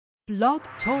Blog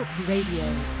Talk Radio.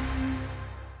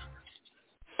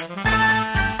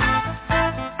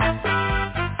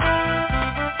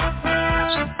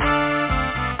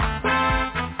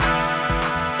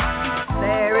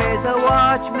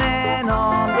 Watchman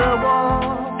on the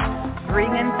wall,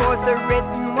 bringing forth the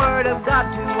written word of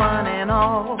God to one and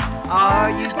all.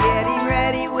 Are you getting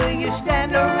ready? Will you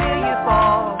stand or will you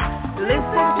fall?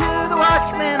 Listen to the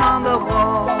watchman on the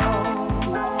wall.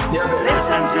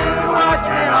 Listen to the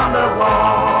watchman on the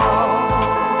wall.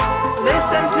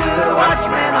 Listen to the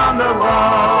watchman on the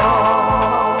wall.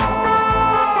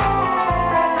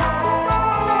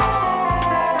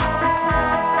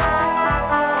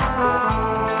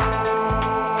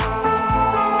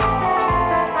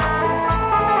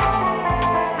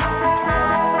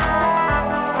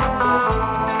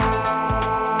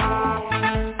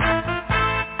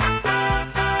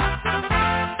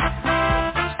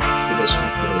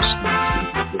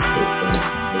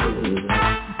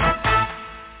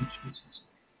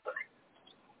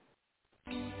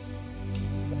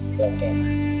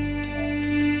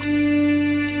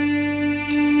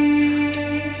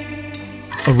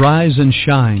 Arise and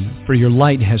shine, for your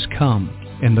light has come,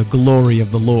 and the glory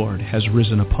of the Lord has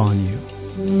risen upon you.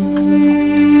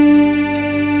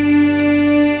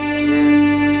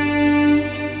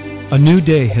 A new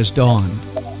day has dawned.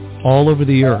 All over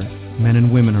the earth, men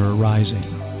and women are arising.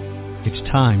 It's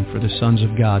time for the sons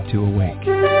of God to awake.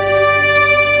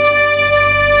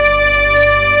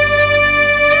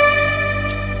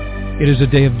 It is a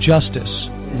day of justice,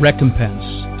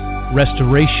 recompense,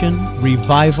 restoration,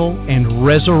 revival, and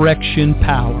resurrection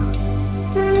power.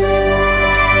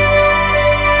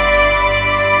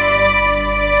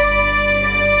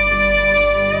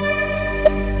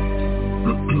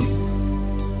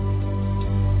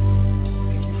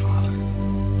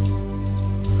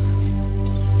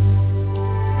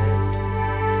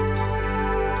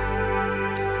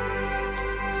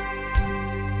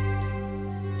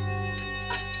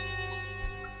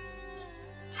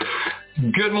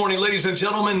 Good morning, ladies and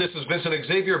gentlemen. This is Vincent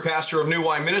Xavier, pastor of New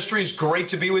Wine Ministries. Great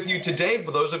to be with you today.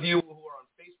 For those of you who are on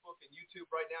Facebook and YouTube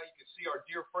right now, you can see our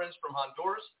dear friends from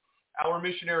Honduras, our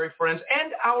missionary friends,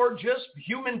 and our just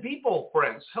human people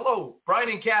friends. Hello, Brian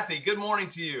and Cathy. Good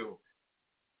morning to you.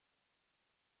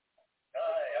 Hi,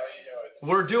 how are you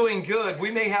doing? We're doing good.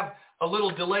 We may have a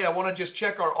little delay. I want to just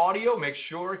check our audio, make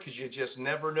sure, because you just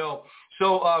never know.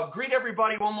 So greet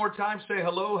everybody one more time. Say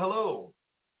hello, hello.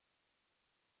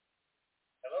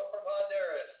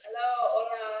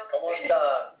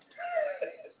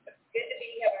 Good to be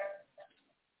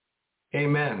here.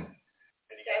 Amen.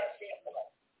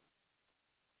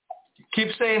 Keep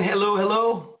saying hello,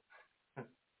 hello. Hello,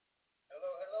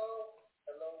 hello.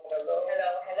 Hello, hello.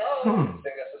 Hello, hello.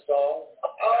 Sing us a song. Oh,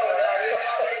 no, you don't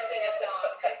want me to sing a song.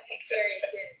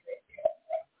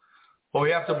 Well,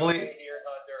 we have to believe.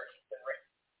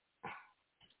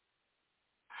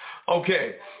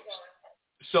 Okay.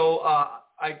 So,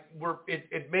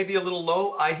 it may be a little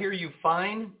low. I hear you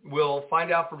fine. We'll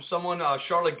find out from someone.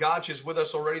 Charlotte Gotch is with us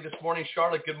already this morning.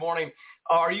 Charlotte, good morning.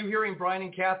 Are you hearing Brian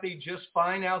and Cathy just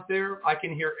fine out there? I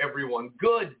can hear everyone.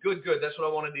 Good. That's what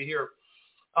I wanted to hear.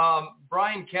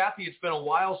 Brian, Cathy, it's been a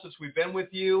while since we've been with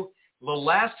you. The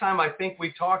last time I think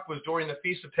we talked was during the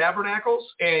Feast of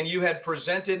Tabernacles, and you had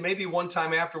presented, maybe one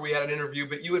time after we had an interview,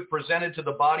 but you had presented to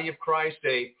the body of Christ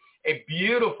a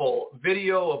beautiful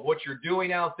video of what you're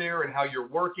doing out there and how you're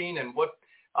working and what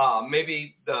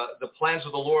maybe the plans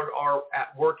of the Lord are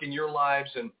at work in your lives.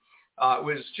 And it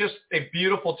was just a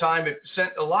beautiful time. It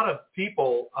sent a lot of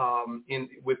people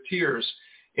with tears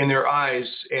in their eyes,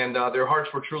 and their hearts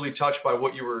were truly touched by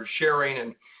what you were sharing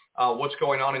and what's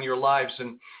going on in your lives.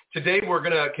 And today we're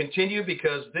going to continue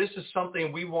because this is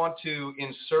something we want to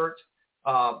insert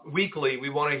weekly. We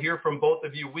want to hear from both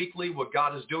of you weekly what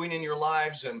God is doing in your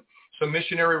lives and some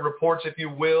missionary reports, if you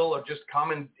will, of just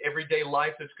common everyday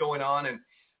life that's going on. And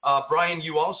Brian,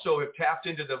 you also have tapped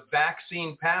into the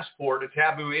vaccine passport, a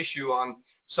taboo issue on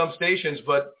some stations,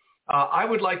 but I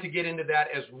would like to get into that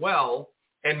as well.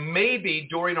 And maybe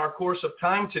during our course of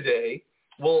time today,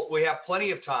 we have plenty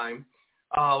of time.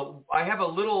 I have a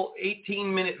little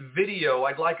 18-minute video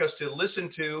I'd like us to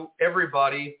listen to,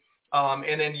 everybody,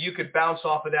 and then you could bounce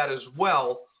off of that as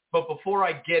well. But before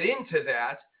I get into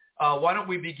that, why don't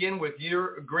we begin with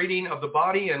your greeting of the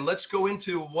body, and let's go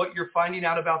into what you're finding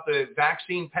out about the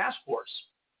vaccine passports.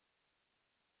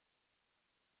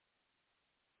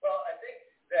 Well, I think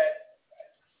that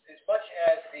as much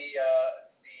as the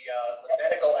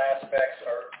medical aspects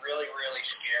are really, really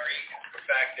scary, the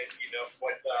fact that,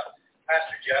 what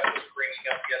Pastor Jeff was bringing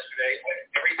up yesterday,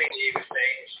 everything he was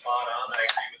saying was spot on. I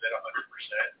agree with it 100%.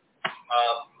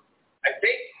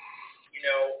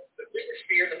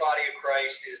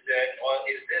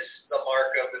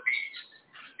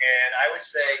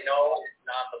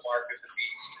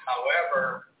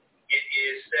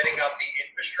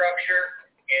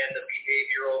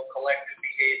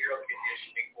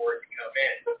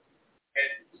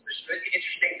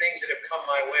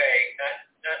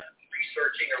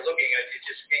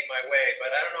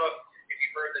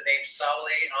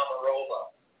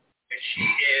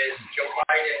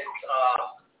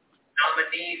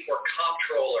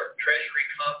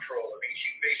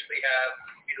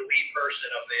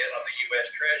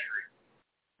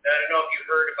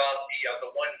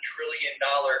 billion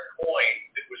coin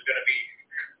that was going to be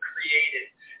created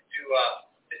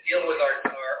to deal with our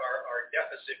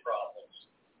deficit problems.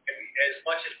 And as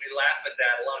much as we laugh at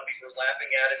that, a lot of people are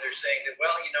laughing at it. They're saying that,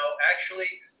 well, actually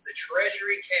the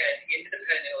Treasury can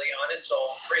independently on its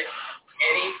own print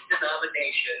any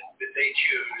denomination that they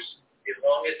choose as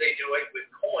long as they do it with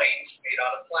coins made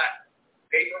out of platinum.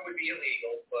 Paper would be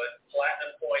illegal, but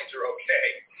platinum coins are okay.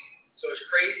 So as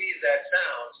crazy as that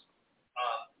sounds,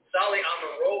 Sally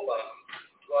Amarova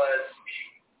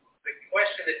the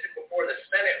question that's before the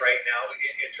Senate right now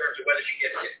in terms of whether she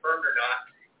gets confirmed or not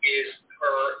is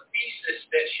her thesis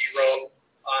that she wrote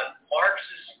on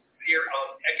Marx's theory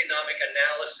of economic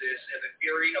analysis and the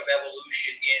theory of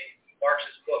evolution in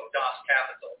Marx's book, Das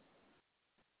Kapital.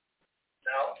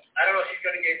 Now, I don't know if she's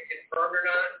going to get confirmed or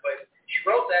not, but she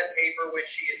wrote that paper when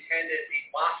she attended the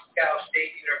Moscow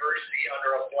State University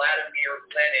under a Vladimir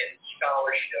Lenin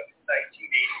scholarship in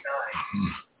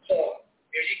 1989. So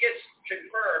if she gets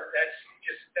confirmed, that's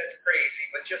crazy.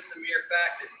 But just the mere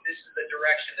fact that this is the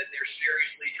direction that they're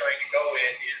seriously trying to go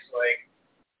in is like,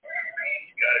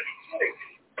 you got to be kidding.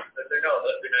 They're not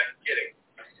kidding.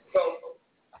 So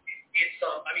it's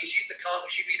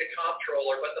she'd be the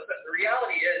comptroller, but the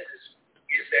reality is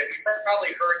that we've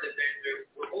probably heard that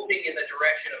we're moving in the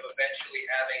direction of eventually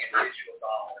having a digital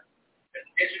dollar. A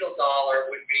digital dollar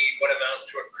would be what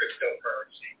amounts to a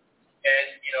cryptocurrency.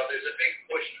 And, there's a big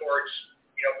push towards,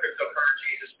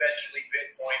 cryptocurrencies, especially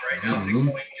Bitcoin. Right now,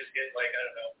 Bitcoin just hit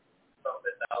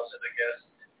something thousand, I guess.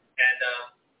 And,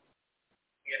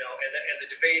 and the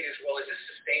debate is, well, is this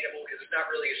sustainable? Because it's not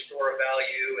really a store of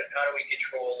value, and how do we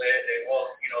control it? And,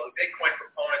 the Bitcoin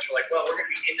proponents are like, well, we're going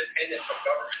to be independent from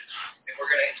government, and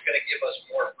it's going to give us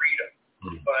more freedom.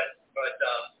 But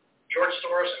George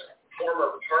Soros'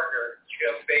 former partner,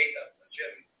 Jim, I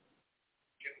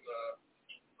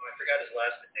forgot his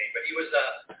last name, but he was,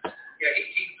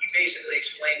 he basically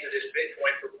explained to this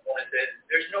Bitcoin proponent that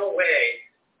there's no way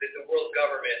that the world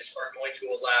governments are going to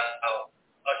allow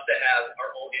us to have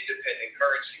our own independent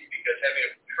currency, because having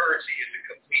a currency is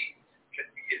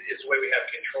the way we have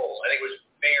control. I think it was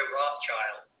Mayor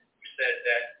Rothschild who said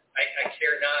that I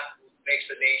care not who makes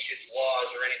the nation's laws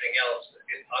or anything else.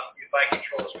 If I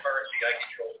control this currency, I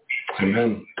control the people.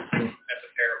 Amen. That's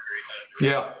a paraphrase.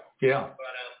 Yeah.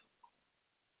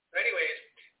 But anyways,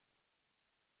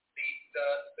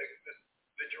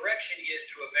 the direction is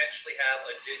to eventually have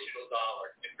a digital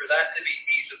dollar, and for that to be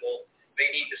feasible, they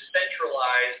need to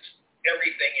centralize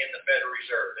everything in the Federal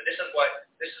Reserve. And this is what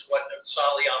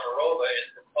Sally Amarova is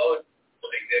proposing,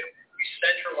 that we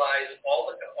centralize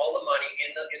all the money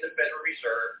in the Federal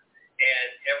Reserve, and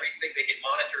everything, they can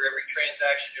monitor every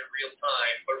transaction in real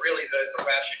time. But really the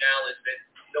rationale is that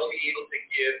they'll be able to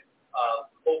give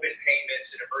COVID payments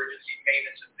and emergency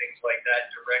payments and things like that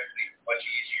directly, much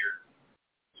easier.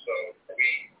 So are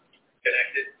we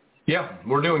connected? Yeah,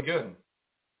 we're doing good.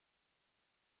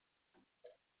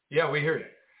 Yeah, we hear you.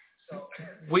 So,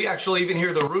 we actually even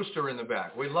hear the rooster in the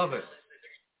back. We love it.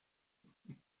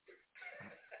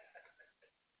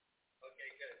 Okay,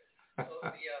 good. So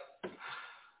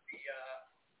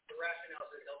the rationale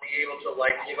is that they'll be able to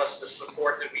give us the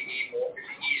support that we need more,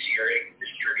 easier, and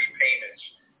distribute payments.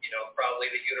 Probably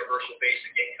the universal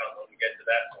basic income when we get to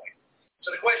that point. So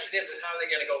the question is how are they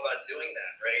going to go about doing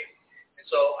that, right? And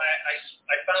so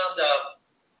I found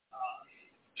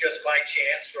just by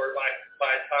chance or by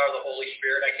the power of the Holy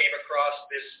Spirit, I came across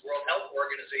this World Health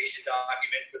Organization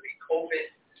document for the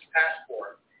COVID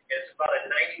passport. It's about a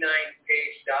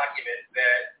 99-page document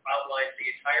that outlines the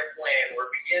entire plan, where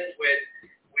it begins with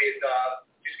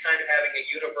just kind of having a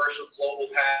universal global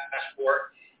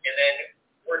passport, and then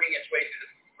working its way through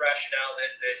the rationale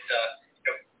that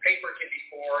paper can be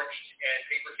forged and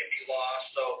paper can be lost,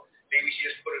 so maybe we should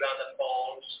just put it on the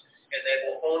phones, and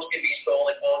then phones can be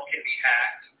stolen, phones can be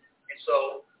hacked, and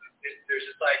so there's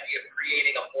this idea of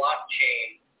creating a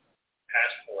blockchain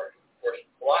passport. Of course,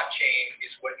 blockchain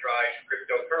is what drives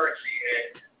cryptocurrency,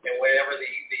 and whenever the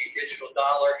digital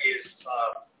dollar is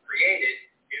created,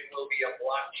 it will be a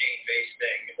blockchain-based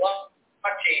thing. And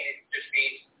blockchain, it just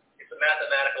means it's a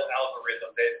mathematical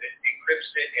algorithm that encrypts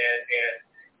it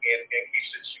and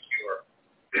keeps it secure.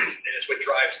 And it's what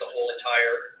drives the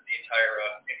entire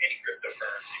any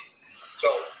cryptocurrency. So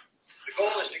the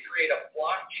goal is to create a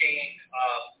blockchain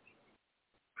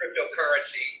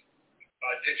cryptocurrency,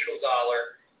 digital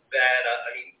dollar that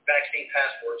vaccine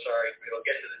passport. Sorry, it'll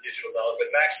get to the digital dollar, but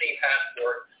vaccine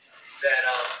passport that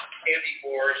can be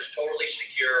forged, totally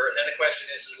secure. And then the question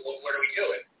is, well, where do we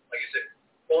do it? Like I said,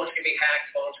 phones can be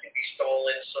hacked, phones can be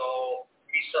stolen, so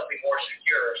we need something more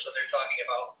secure. So they're talking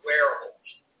about wearables.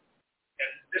 And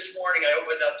this morning I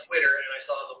opened up Twitter and I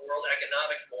saw the World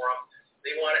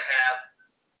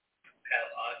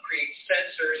create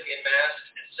sensors in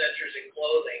masks and sensors in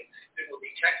clothing that will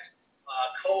detect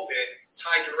COVID,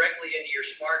 tie directly into your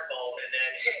smartphone, and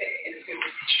then it's going to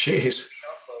be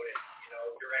uploaded,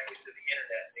 directly to the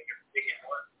internet. They can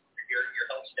work your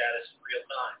health status in real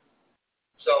time.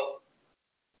 So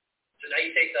now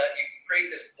you create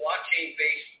this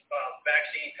blockchain-based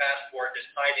vaccine passport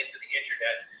that's tied into the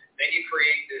internet. Then you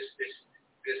create this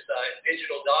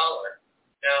digital dollar.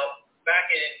 Now,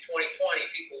 back in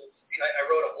 2020, I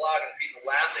wrote a blog and people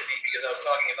laughed at me because I was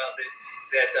talking about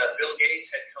that Bill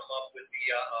Gates had come up with the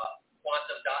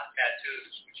quantum dot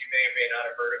tattoos, which you may or may not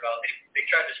have heard about. They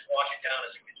tried to squash it down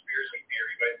as a conspiracy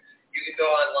theory, but you can go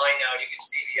online now and you can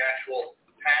see the actual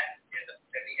patent and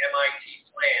the MIT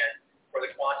plan for the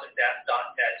quantum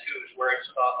dot tattoos, where it's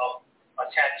a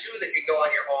tattoo that can go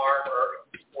on your arm or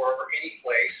any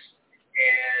place,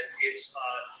 and it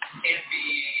can't be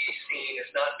seen,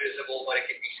 it's not visible, but it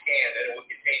can be scanned, and it will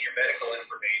contain your medical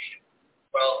information.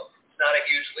 Well, it's not a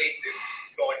huge leap to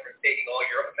going from taking all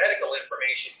your medical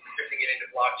information, shifting it into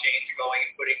blockchain, to going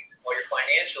and putting all your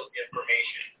financial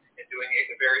information and doing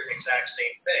the very exact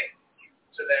same thing.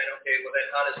 So then,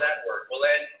 how does that work? Well,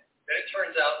 then it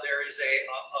turns out there is a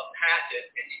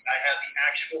patent, and I have the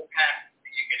actual patent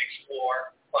that you can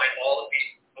explore, find all the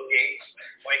people, Gates,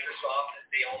 Microsoft,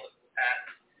 they own the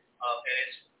patent, and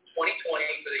it's 2020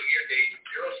 for the year date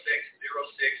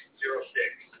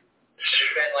 06/06/06.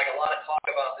 There's been a lot of talk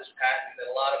about this patent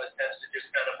and a lot of attempts to just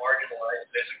kind of marginalize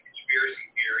it as a conspiracy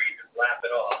theory and just laugh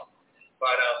it off.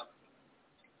 But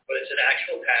it's an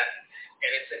actual patent,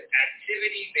 and it's an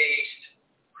activity-based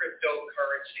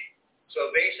cryptocurrency.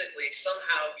 So basically,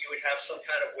 somehow you would have some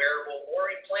kind of wearable or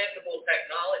implantable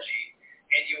technology,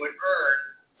 and you would earn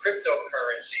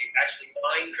cryptocurrency, actually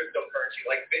mine cryptocurrency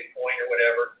like Bitcoin or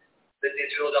whatever, the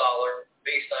digital dollar,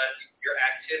 based on your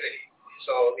activity.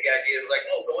 So the idea is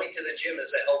going to the gym is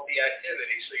a healthy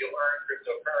activity, so you'll earn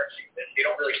cryptocurrency. They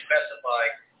don't really specify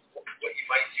what you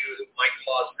might do that might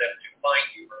cause them to find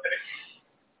you, right?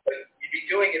 But you'd be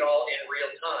doing it all in real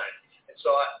time. And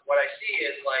so what I see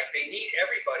is they need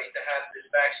everybody to have this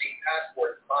vaccine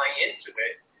passport, buy into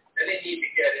it, then they need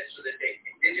to get it so that they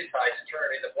can digitize and turn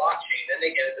it into blockchain. Then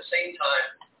they get at the same time,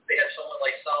 they have someone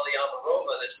like Sally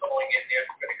Amarova that's going in there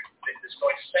that's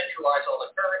going to centralize all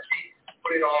the currency,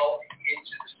 put it all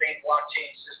into the same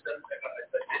blockchain system,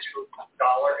 a digital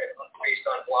dollar based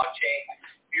on blockchain.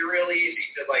 It'd be really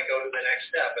easy to go to the next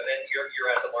step, and then you're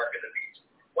at the mark of the beast.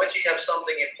 Once you have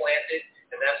something implanted,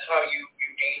 and that's how you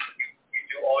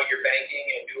do all your banking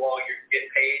and get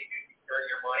paid, you earn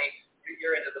your money,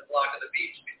 you're into the mark of the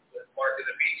beast, because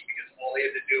all they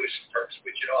have to do is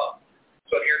switch it off.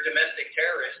 So if you're a domestic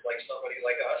terrorist, like somebody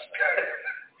like us,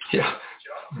 yeah,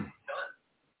 done.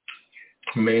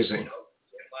 Amazing. So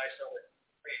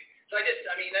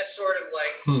that's sort of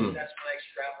that's my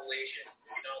extrapolation.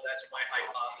 That's my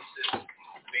hypothesis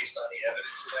based on the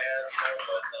evidence that I have.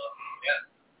 Yeah.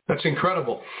 That's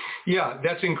incredible. Yeah,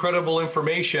 that's incredible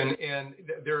information. And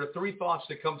there are three thoughts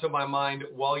that come to my mind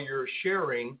while you're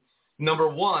sharing. Number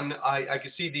one, I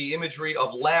can see the imagery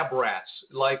of lab rats.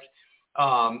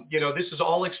 This is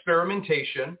all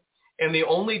experimentation. And the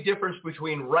only difference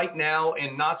between right now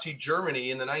and Nazi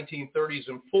Germany in the 1930s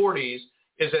and 40s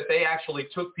is that they actually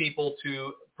took people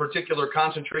to particular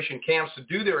concentration camps to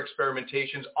do their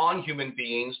experimentations on human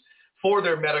beings for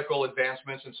their medical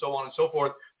advancements and so on and so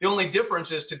forth. The only difference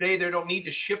is today they don't need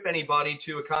to ship anybody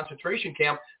to a concentration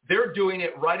camp. They're doing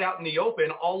it right out in the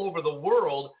open all over the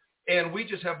world, and we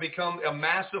just have become a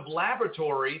massive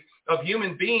laboratory of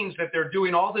human beings that they're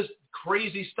doing all this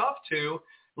crazy stuff to,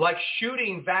 like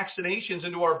shooting vaccinations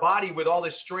into our body with all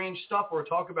this strange stuff. We'll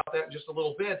talk about that in just a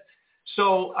little bit.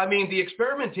 So, the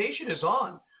experimentation is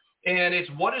on. And it's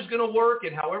what is going to work,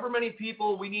 and however many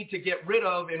people we need to get rid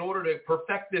of in order to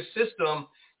perfect this system,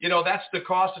 that's the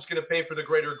cost it's going to pay for the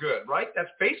greater good, right? That's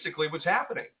basically what's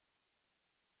happening.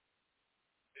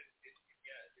 It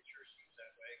sure seems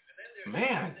that way. And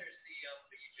then there's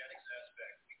the eugenics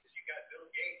aspect, because you got Bill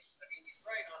Gates. He's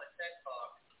right on a TED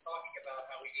Talk talking about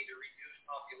how we need to reduce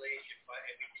population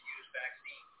and we can use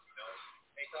vaccines,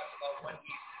 And he talks about what needs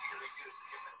to be reduced,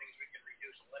 the different things we can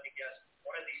reduce. And let me guess,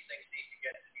 one of these things needs to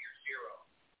get to near zero.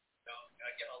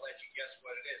 I'll let you guess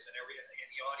what it is, and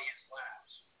the audience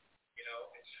laughs.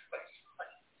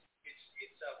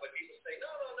 It's when people say, no,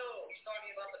 he's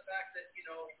talking about the fact that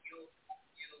you'll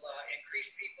increase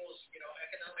people's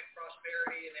economic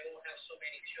prosperity, and they won't have so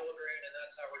many children, and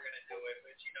that's how we're going to do it.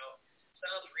 Which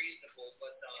sounds reasonable,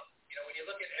 but when you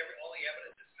look at all the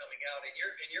evidence that's coming out, and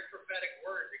your prophetic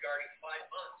word regarding 5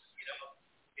 months,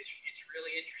 it's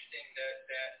really interesting that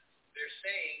they're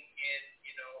saying in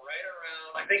right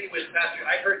around think it was Pastor,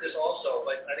 I heard this also,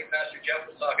 but I think Pastor Jeff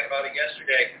was talking about it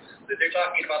yesterday, that they're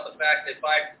talking about the fact that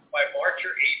by March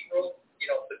or April,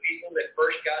 the people that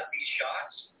first got these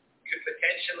shots could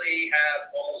potentially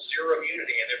have almost zero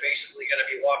immunity, and they're basically going to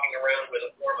be walking around with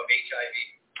a form of HIV.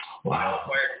 Wow.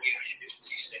 Acquired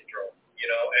immunodeficiency syndrome,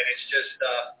 and it's just,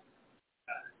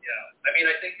 I mean,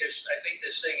 I think this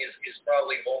thing is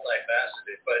probably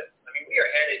multifaceted, but I mean, we are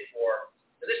headed for,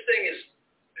 this thing is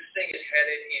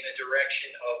headed in a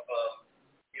direction of,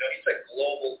 it's a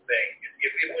global thing.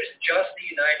 If it was just the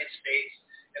United States,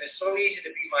 and it's so easy to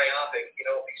be myopic, be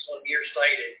so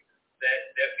nearsighted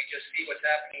that we just see what's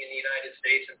happening in the United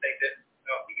States and think that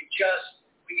we could just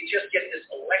get this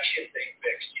election thing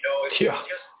fixed, if we just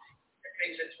get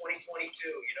things in 2022,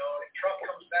 and if Trump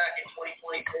comes back in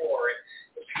 2024 and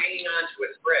it's hanging on to a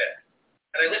thread.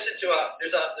 And I listened to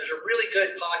there's a really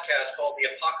good podcast called The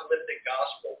Apocalyptic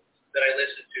Gospel that I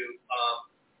listened to.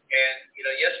 And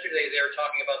yesterday they were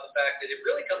talking about the fact that it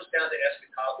really comes down to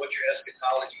what your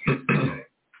eschatology is, how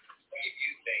you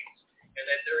view things, and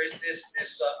that there is this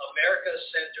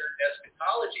America-centered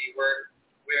eschatology where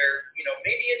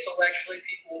maybe intellectually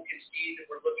people will concede that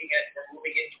we're moving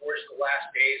in towards the last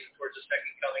days and towards the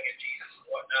second coming of Jesus and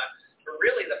whatnot. But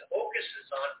really, the focus is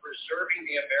on preserving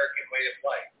the American way of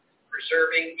life,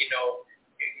 preserving,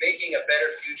 making a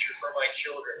better future for my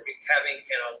children, having,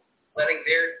 letting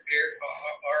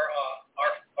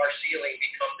our ceiling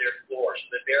become their floor so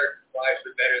that their lives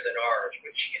are better than ours,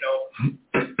 which,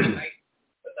 I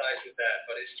sympathize with that,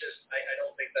 but it's just, I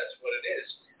don't think that's what it is.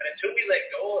 And until we let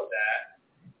go of that,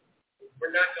 we're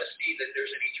not going to see that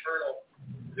there's an eternal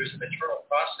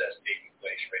process taking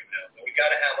place right now. And we've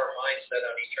got to have our minds set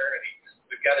on eternity.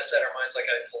 We've got to set our minds, like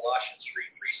Colossians 3,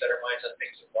 set our minds on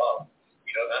things above,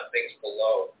 not things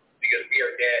below, because we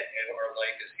are dead and our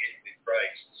life is hidden in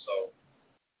Christ. So,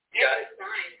 that's the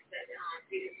signs that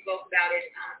Jesus spoke about in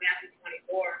Matthew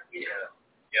 24.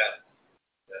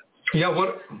 Yeah.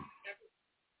 What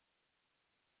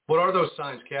are those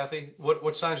signs, Cathy?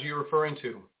 What signs are you referring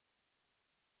to?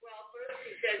 Well, first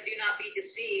he says, do not be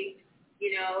deceived,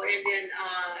 and then,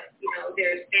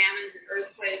 there's famines and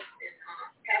earthquakes and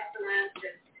pestilence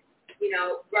and,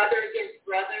 brother against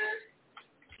brother.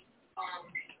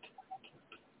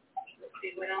 Let's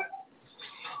see, what else?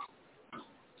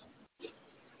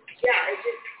 Yeah, it's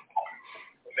just...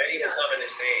 Many will come in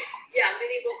his name. Yeah,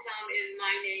 many will come in my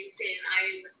name saying, I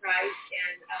am the Christ,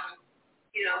 and,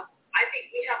 I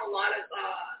think we have a lot of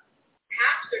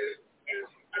pastors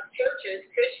of churches,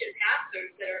 Christian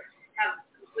pastors, that have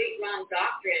complete wrong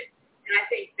doctrine, and I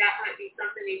think that might be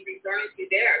something he's referring to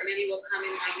there. Many will come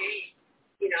in my name,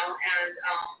 and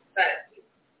but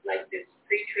like this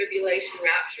pre-tribulation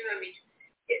rapture. I mean,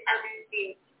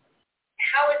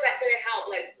 how is that going to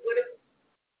help? Like, what if,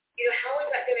 how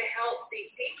is that going to help these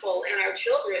people and our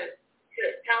children to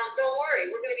tell them, don't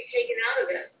worry, we're going to be taken out of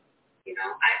this?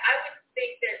 I would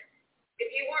think that if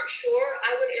you weren't sure,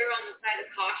 I would err on the side of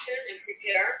caution and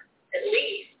prepare at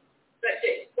least, but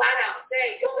to flat out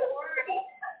say, don't worry,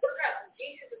 look up,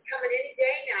 Jesus is coming any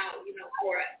day now,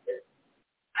 for us.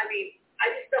 I mean, I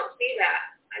just don't see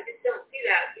that. Because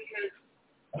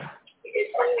it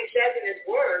clearly says in his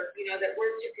word, that we're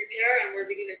to prepare and we're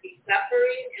going to be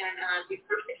suffering and be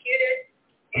persecuted,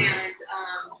 and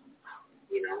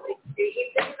he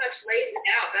pretty much lays it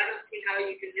out. I don't see how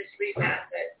you can misread that,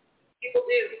 but people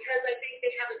do, because I think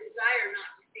they have a desire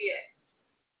not to see it.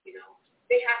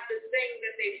 They have this thing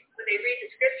that when they read the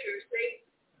scriptures, they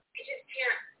just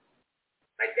can't,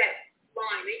 like that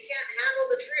line, they can't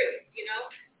handle the truth,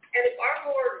 And if our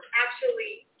Lord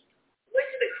actually went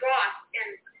to the cross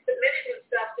and submitted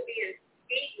himself to being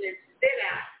beaten and spit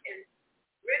at and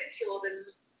ridiculed and,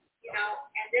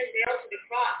 and then nailed to the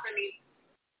cross, I mean,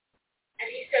 and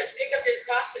he says, pick up this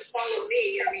cross and follow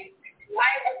me. I mean,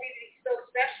 why would we be so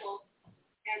special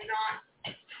and not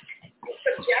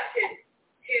subjected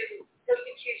to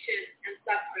persecution and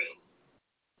suffering?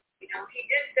 He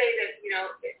did say that, he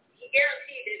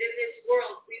guaranteed that in this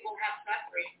world we will have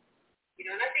suffering.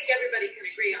 And I think everybody can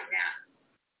agree on that.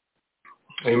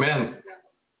 Amen.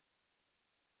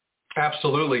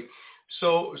 Absolutely.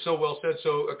 So well said.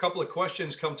 So a couple of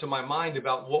questions come to my mind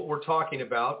about what we're talking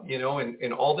about,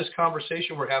 and all this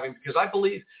conversation we're having, because I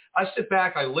believe I sit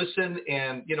back, I listen,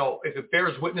 and, if it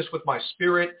bears witness with my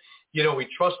spirit, we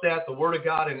trust that, the word of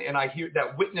God, and I hear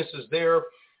that witness is there.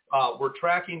 We're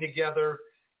tracking together.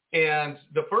 And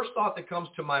the first thought that comes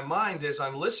to my mind is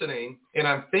I'm listening and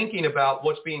I'm thinking about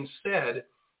what's being said.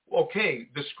 Okay,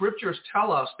 the scriptures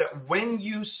tell us that when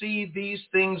you see these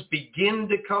things begin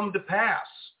to come to pass,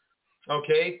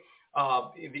 okay,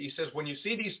 He says, when you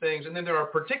see these things, and then there are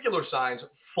particular signs,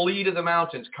 flee to the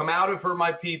mountains, come out of her,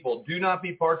 my people, do not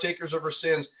be partakers of her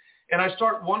sins. And I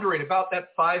start wondering about that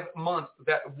 5 months,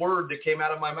 that word that came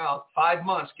out of my mouth, 5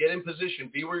 months, get in position,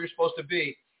 be where you're supposed to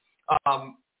be.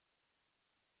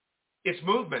 It's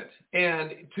movement.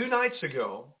 And two nights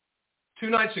ago,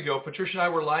 Patricia and I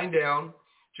were lying down,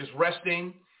 just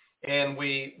resting, and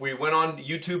we went on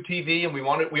YouTube TV, and we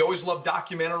always love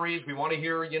documentaries. We want to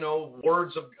hear,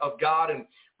 words of God. And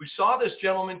we saw this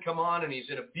gentleman come on, and he's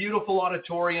in a beautiful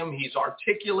auditorium. He's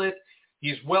articulate.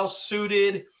 He's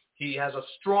well-suited. He has a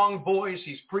strong voice.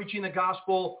 He's preaching the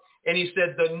gospel. And he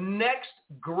said, the next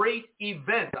great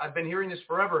event, I've been hearing this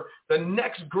forever, the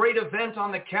next great event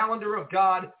on the calendar of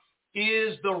God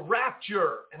is the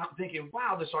rapture. And I'm thinking,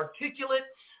 wow, this articulate,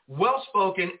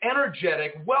 well-spoken,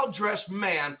 energetic, well-dressed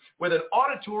man with an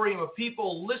auditorium of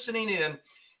people listening in,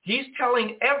 he's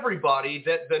telling everybody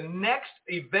that the next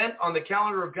event on the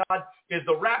calendar of God is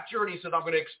the rapture. And he said, I'm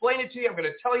going to explain it to you. I'm going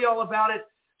to tell you all about it.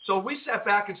 So we sat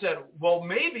back and said, well,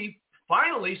 maybe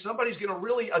finally somebody's going to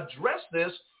really address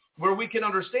this where we can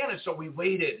understand it. So we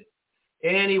waited.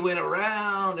 And he went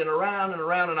around and around and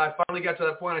around, and I finally got to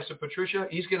that point. I said, Patricia,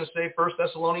 he's going to say 1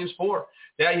 Thessalonians 4.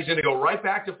 Yeah, he's going to go right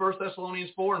back to 1 Thessalonians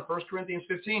 4 and 1 Corinthians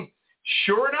 15.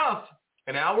 Sure enough,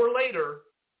 an hour later,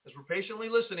 as we're patiently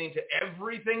listening to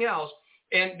everything else,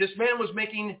 and this man was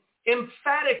making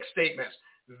emphatic statements.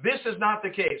 This is not the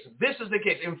case. This is the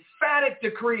case. Emphatic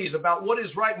decrees about what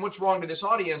is right and what's wrong to this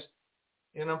audience.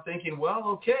 And I'm thinking, well,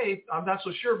 okay, I'm not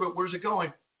so sure, but where's it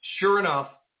going? Sure enough,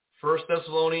 1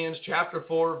 Thessalonians chapter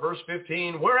 4, verse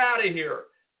 15, we're out of here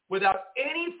without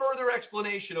any further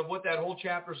explanation of what that whole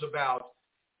chapter is about.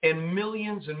 And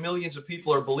millions of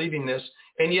people are believing this.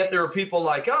 And yet there are people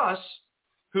like us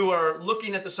who are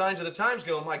looking at the signs of the times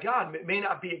going, my God, it may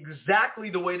not be exactly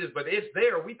the way it is, but it's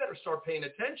there. We better start paying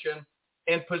attention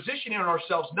and positioning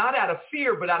ourselves not out of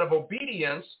fear, but out of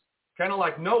obedience, kind of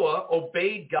like Noah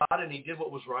obeyed God and he did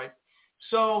what was right.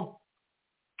 So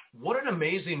what an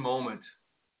amazing moment.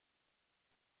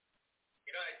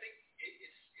 I think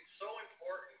it's so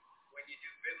important when you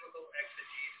do biblical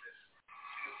exegesis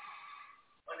to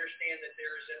understand that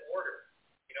there is an order.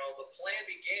 The plan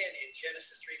began in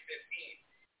Genesis 3:15,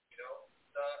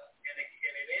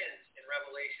 and it ends in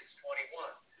Revelations 21.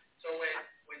 So when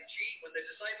the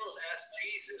disciples asked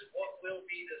Jesus, what will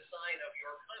be the sign of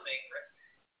your coming,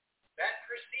 that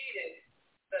preceded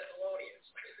Thessalonians,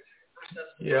 1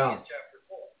 Thessalonians chapter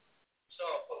 4. So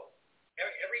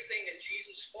everything that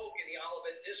Jesus spoke in the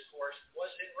Olivet Discourse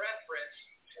was in reference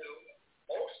to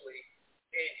mostly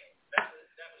Daniel. That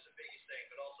was the biggest thing,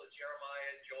 but also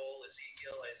Jeremiah, Joel,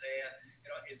 Ezekiel, Isaiah.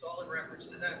 It's all in reference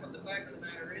to that. But the fact of the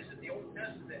matter is that the Old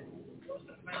Testament was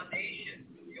the foundation.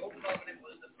 The Old Covenant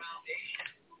was the foundation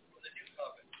for the New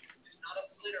Covenant. It's not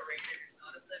obliterated. It's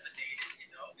not eliminated.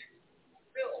 It's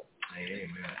fulfilled.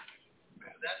 Amen.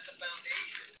 So that's the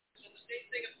foundation. So the same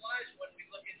thing applies when we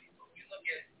look at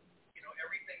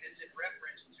everything that's in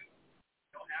reference to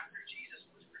after Jesus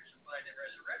was crucified and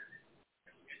resurrected.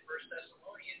 In 1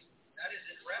 Thessalonians, that is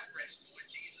in reference to what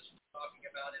Jesus was talking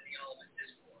about in the Olivet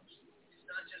Discourse. It's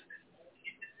not just an own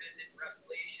independent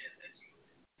revelation that you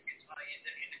can tie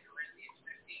into Corinthians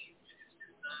 15.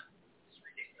 It's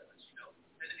ridiculous,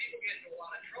 And the people get into a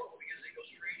lot of trouble because they go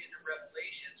straight into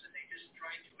Revelations and they just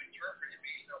try to interpret it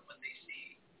based on what they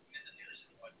see in the news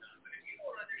and whatnot. But if you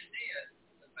don't understand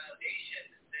the foundation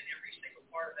that every single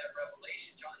part of that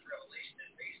revelation, John's revelation,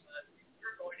 is based on,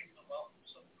 you're going to come up with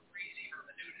some crazy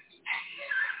hermeneutics.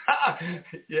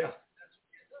 Yeah. That's what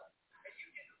it does. And you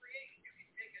can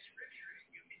take a scripture and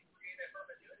you can create a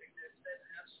hermeneutic that says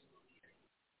absolutely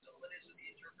anything. So what is the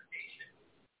interpretation?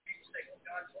 People say, well,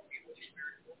 God told me Holy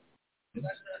Spirit told me.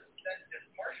 That's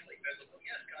partially biblical.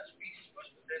 Yes, God speaks to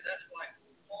us, but that's why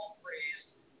Paul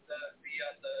praised the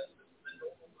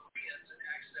noble Bereans in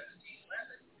Acts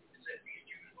 17:11. It said these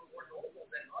Jews were more noble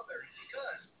than others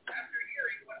because after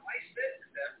hearing what I said to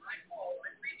them, Paul,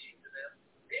 I'm preaching to them,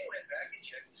 they went back and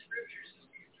checked the scriptures to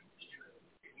see if it was true.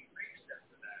 And he praised them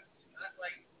for that. It's not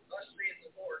like thus saith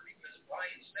the Lord because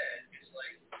Brian said. It's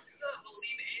like, do not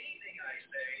believe anything I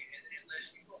say unless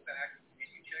you go back and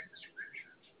you check the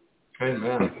scriptures.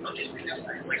 Amen. I'll just be just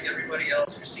like everybody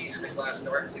else who sees the glass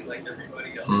darkly like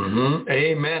everybody else. Mm-hmm.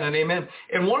 Amen and amen.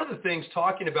 And one of the things,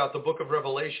 talking about the book of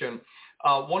Revelation,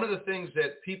 one of the things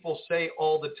that people say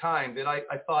all the time that I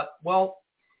thought, well,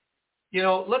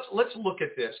 let's look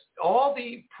at this. All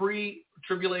the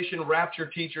pre-tribulation rapture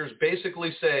teachers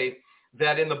basically say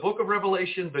that in the book of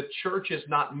Revelation, the church is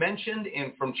not mentioned,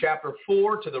 and from chapter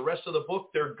 4 to the rest of the book,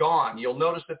 they're gone. You'll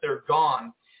notice that they're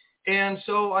gone. And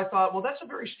so I thought, well, that's a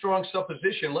very strong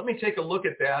supposition. Let me take a look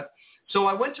at that. So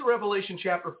I went to Revelation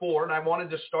chapter 4, and I wanted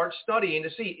to start studying to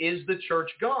see, is the church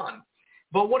gone?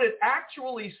 But what it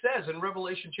actually says in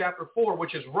Revelation chapter 4,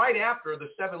 which is right after the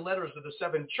 7 letters of the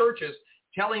 7 churches,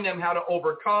 telling them how to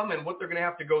overcome and what they're going to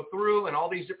have to go through and all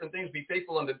these different things, be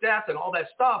faithful unto death and all that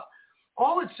stuff.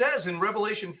 All it says in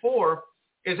Revelation 4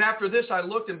 is, after this I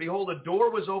looked, and behold, a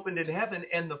door was opened in heaven,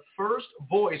 and the first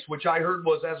voice, which I heard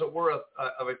was as it were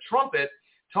of a trumpet,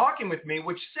 talking with me,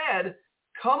 which said,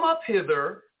 come up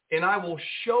hither, and I will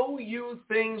show you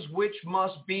things which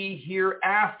must be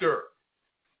hereafter.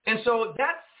 And so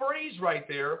that phrase right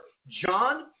there,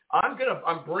 John,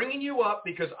 I'm bringing you up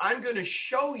because I'm going to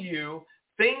show you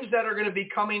things that are going to be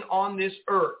coming on this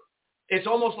earth. It's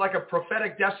almost like a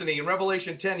prophetic destiny. In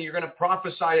Revelation 10, you're going to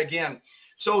prophesy again.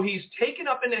 So he's taken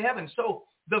up into heaven. So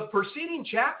the preceding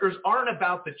chapters aren't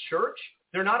about the church.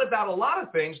 They're not about a lot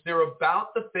of things. They're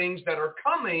about the things that are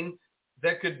coming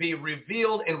that could be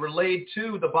revealed and relayed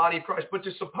to the body of Christ. But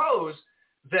to suppose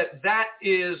that that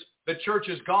is the church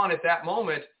is gone at that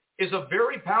moment is a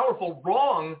very powerful,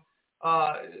 wrong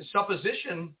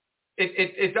supposition.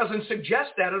 It doesn't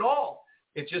suggest that at all.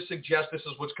 It just suggests this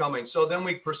is what's coming. So then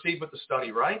we proceed with the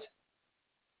study, right?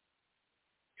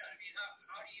 Yeah, I mean,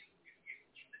 how do you, if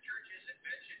the church isn't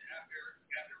mentioned after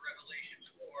Revelation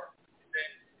 4,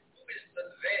 then who is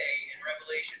the they in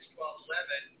Revelations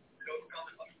 12:11 that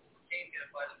overcame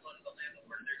him by the blood of the Lamb, the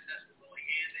word of their testimony,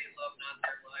 and they love not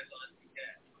their lives unto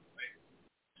death, right?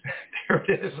 There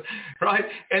it is, right?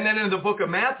 And then in the book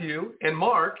of Matthew and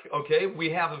Mark, okay,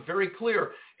 we have a very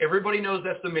clear, everybody knows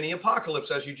that's the mini apocalypse,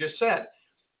 as you just said.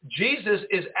 Jesus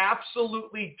is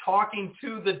absolutely talking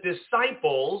to the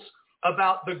disciples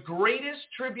about the greatest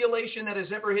tribulation that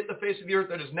has ever hit the face of the earth,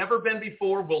 that has never been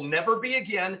before, will never be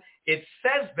again. It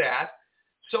says that.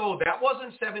 So that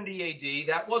wasn't 70 AD.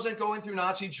 That wasn't going through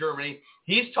Nazi Germany.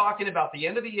 He's talking about the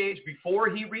end of the age before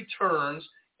he returns,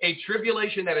 a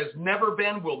tribulation that has never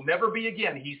been, will never be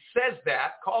again. He says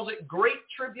that, calls it great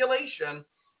tribulation.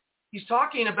 He's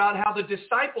talking about how the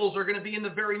disciples are going to be in the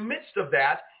very midst of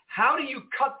that. How do you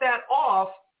cut that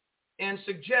off and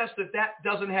suggest that that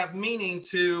doesn't have meaning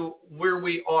to where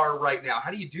we are right now? How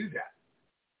do you do that?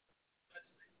 I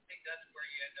think that's where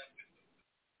you end up with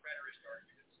preterist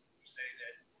arguments. You say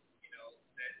that,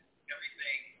 that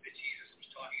everything that Jesus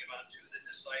was talking about to the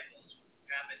disciples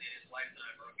happened in his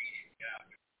lifetime or immediately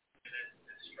after. And then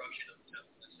the destruction of the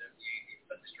temple in 70 AD,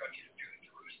 the destruction of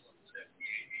Jerusalem in 70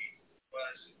 AD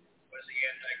was the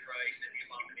Antichrist and the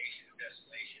abomination of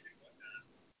desolation and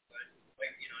whatnot. But, and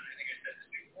I think I said this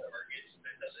before,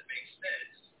 that doesn't make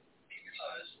sense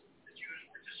because the Jews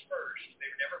were dispersed. They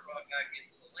were never brought back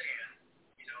into the land,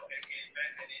 and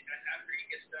after he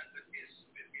gets done with his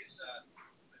I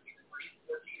think the first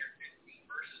 14 or 15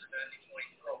 verses of Matthew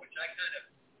 24, which I kind of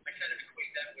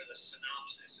equate that with a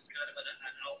synopsis. It's kind of an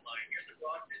outline. Here's the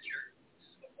broad picture.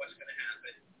 This is what's going to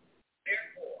happen.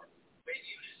 Therefore, when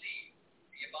you see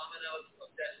the abomination of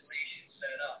desolation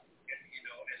set up,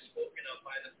 as spoken of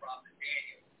by the prophet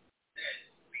Daniel, then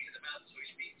lead them out, so he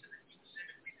speaks to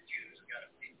specifically the Jews. We've got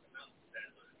to lead them out.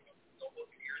 Don't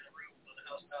look if you're in the room on the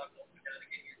housetop. Don't look down to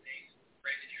get your things.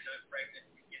 Pray that you're not pregnant.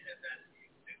 You can have that.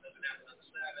 It doesn't happen on the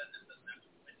Sabbath. It doesn't happen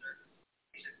in the winter.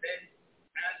 He said, then,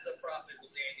 as the prophet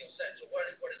Daniel said. So what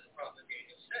does the prophet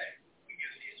Daniel say? He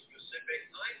gives you a specific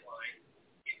timeline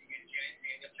in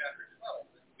Daniel chapter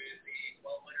 12 with the 1,290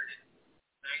 or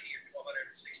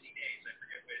 1,260 days. I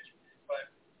forget which. But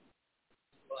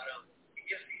he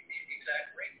gives the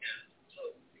exact breakdown.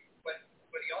 So,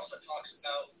 but he also talks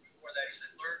about, before that, he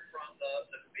said, learn from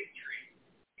the fig tree.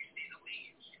 You see the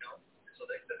leaves, And so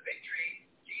the fig tree,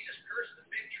 Jesus cursed the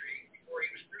fig tree before he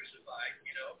was crucified,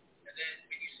 And then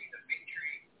when you see the fig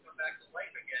tree come back to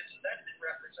life again, so that's in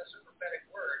reference, that's a prophetic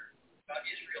word about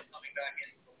Israel coming back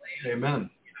into the land.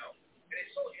 Amen.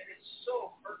 And it's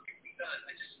so perfectly done.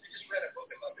 I just read a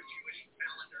book about the Jewish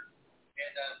calendar,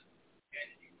 and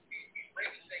he's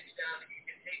breaking things down. And you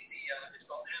can take it's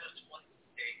called Anna's 1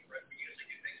 day, right? We usually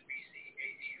do things BC,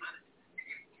 AD. If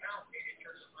you count it in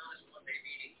terms of Anna's 1 day,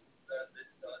 meaning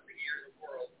the year of the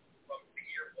world from the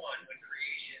year 1 when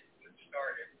creation was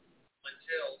started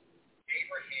until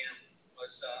Abraham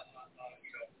was,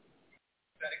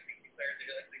 prophetically declared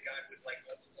that God would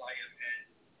multiply him and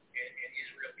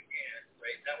Israel began,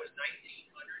 right? That was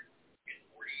 1948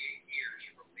 years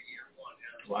from the year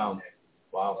 1. Wow.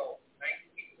 So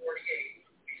 1948,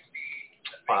 we see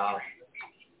the victory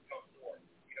come forth.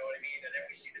 You know what I mean? And then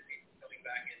we see the people coming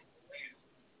back into the land.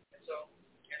 And so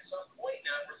at some point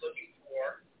now we're looking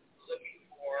for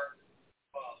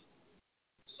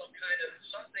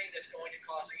something that's going to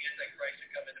cause the Antichrist to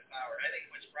come into power.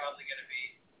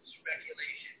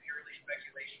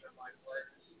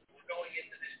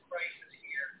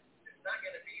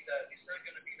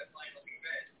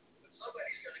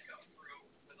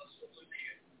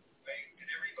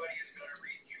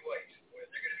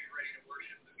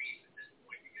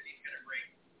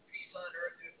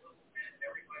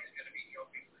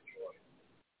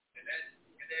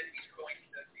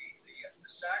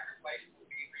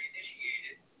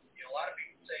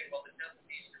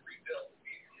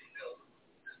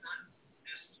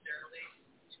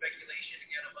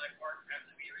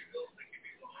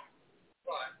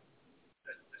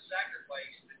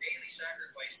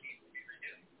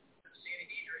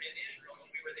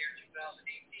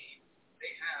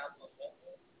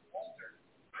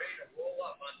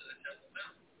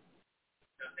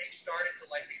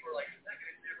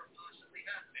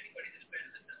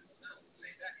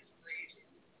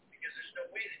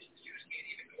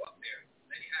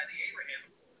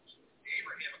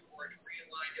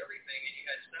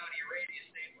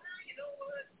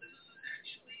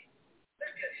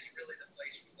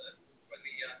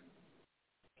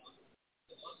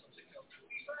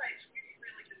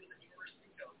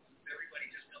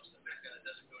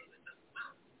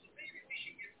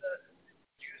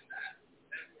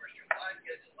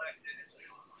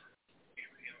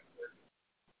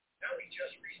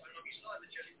 just recently, I don't know if you saw it,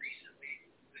 but just recently,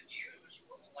 the Jews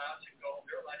were allowed to go,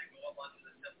 they're allowed to go up onto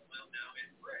the Temple Mount now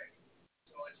and pray.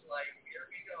 So it's like, here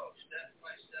we go, step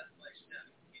by step by step.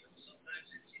 You know,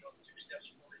 sometimes it's, 2 steps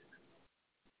forward, 2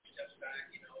 steps back,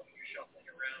 you're shuffling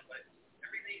around, but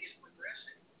everything is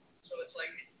progressing. So it's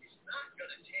like, it's not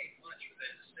going to take much for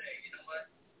them to say, you know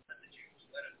what, let the Jews,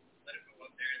 let them go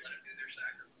up there and let them do their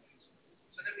sacrifice.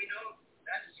 So then we know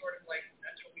that's sort of like,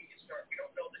 that's when we can start. We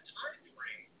don't know the time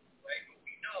frame, right? But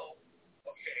we know,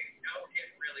 okay, now we're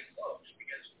getting really close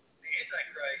because the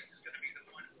Antichrist is going to be the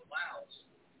one who allows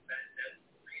that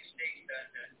reinstates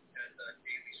that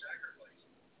daily sacrifice.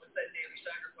 Once that daily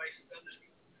sacrifice is done, there's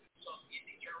some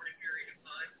indeterminate period of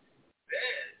time,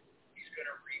 then he's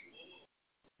going to remove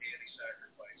daily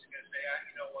sacrifice. He's going to say,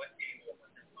 you know what, game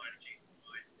over. Never mind, change your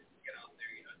mind. Get out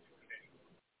there. You're not doing it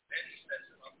anymore. Then he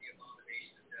sets him up the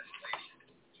abomination of desolation.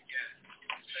 Which again,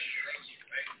 speculation,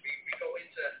 right? We go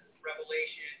into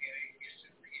Revelation.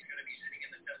 He's going to be sitting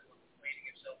in the temple and complaining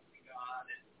himself to God,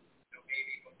 and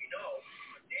maybe. But we know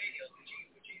from Daniel, what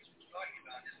Jesus was talking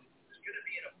about is there's going to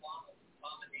be an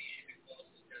abomination that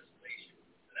causes desolation.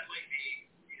 So that might be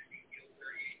Ezekiel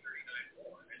 38, 39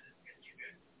 more, and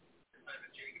even the time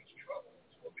of Jacob's trouble,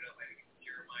 spoken of by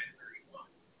Jeremiah 31,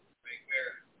 right,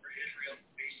 where Israel,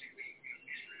 basically,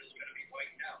 Israel's going to be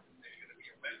wiped out. There's going to be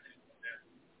a remnant of them.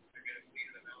 They're going to flee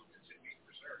to the mountains and be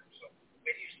preserved. So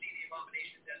when you see the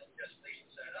abomination of desolation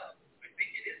set up, I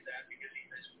think it is that because he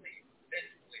physically, the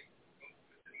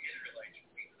Israelites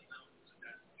flee to the mountains, and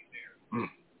that's only there. And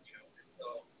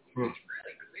so it's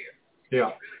really clear.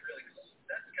 Yeah. It's really, really close.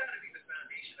 That's got to be the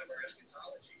foundation of our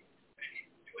eschatology. And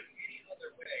if you do it any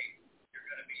other way, you're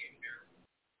going to be in error.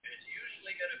 And it's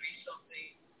usually going to be something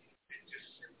that just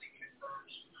simply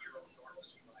confirms your own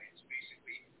normalcy bias.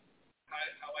 Basically,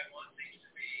 how I want things to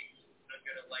be. I'm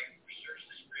going to research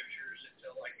the scriptures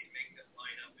until I can make them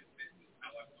line up and fit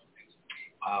how I want things to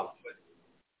be. Wow. But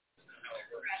that's not how it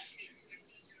works.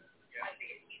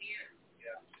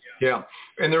 Yeah.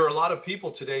 And there are a lot of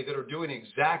people today that are doing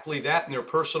exactly that in their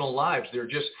personal lives.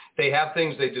 They have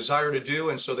things they desire to do,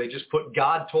 and so they just put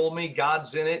God told me,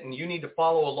 God's in it, and you need to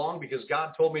follow along because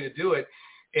God told me to do it.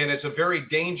 And it's a very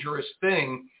dangerous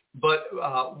thing. But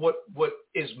what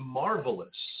is marvelous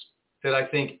that I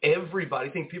think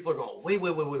people are going, wait.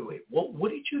 What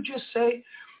did you just say?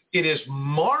 It is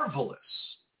marvelous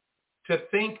to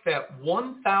think that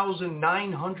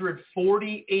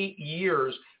 1,948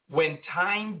 years when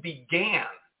time began,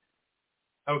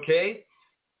 okay,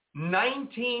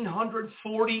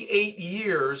 1,948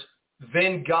 years,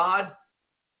 then God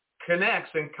connects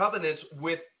and covenants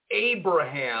with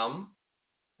Abraham.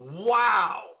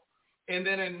 Wow. And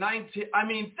then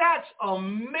that's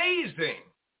amazing.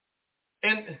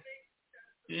 And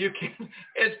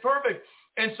it's perfect.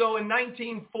 And so in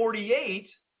 1948,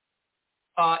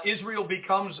 Israel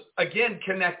becomes, again,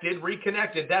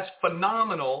 reconnected. That's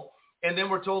phenomenal. And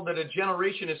then we're told that a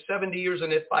generation is 70 years,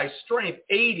 and if by strength,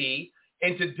 80.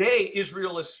 And today,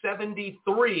 Israel is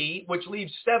 73, which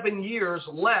leaves 7 years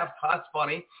left. That's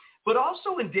funny. But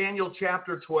also in Daniel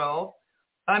chapter 12,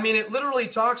 it literally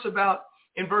talks about,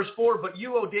 in verse 4, but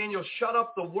you, O Daniel, shut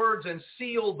up the words and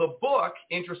seal the book.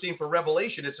 Interesting for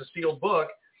Revelation, it's a sealed book.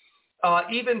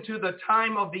 Even to the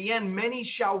time of the end, many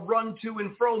shall run to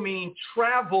and fro, meaning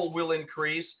travel will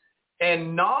increase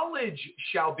and knowledge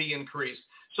shall be increased.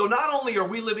 So not only are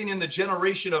we living in the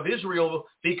generation of Israel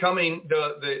becoming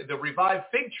the revived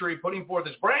fig tree, putting forth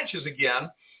its branches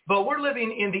again, but we're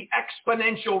living in the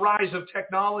exponential rise of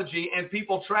technology and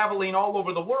people traveling all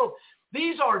over the world.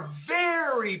 These are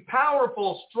very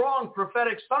powerful, strong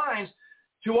prophetic signs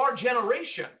to our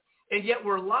generation. And yet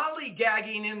we're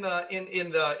lollygagging in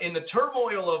the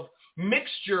turmoil of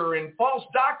mixture and false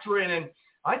doctrine. And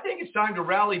I think it's time to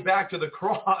rally back to the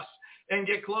cross and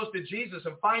get close to Jesus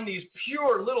and find these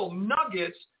pure little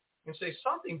nuggets and say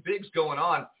something big's going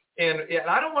on. And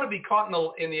I don't want to be caught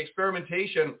in the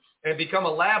experimentation and become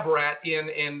a lab rat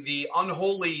in the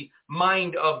unholy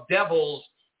mind of devils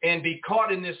and be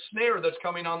caught in this snare that's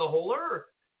coming on the whole earth.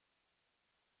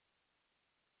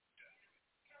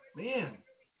 Man.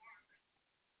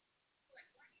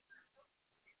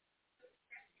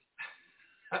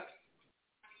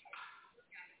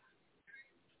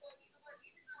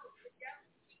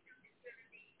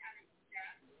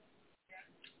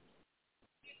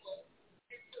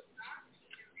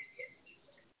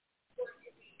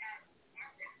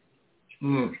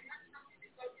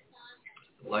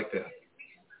 Like that.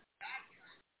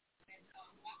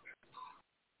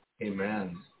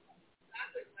 Amen.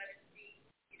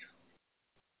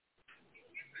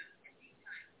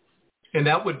 And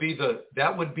that would be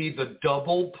the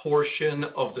double portion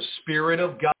of the Spirit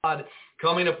of God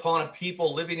coming upon a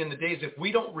people living in the days. If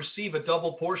we don't receive a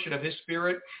double portion of his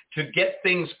Spirit to get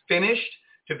things finished,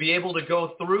 to be able to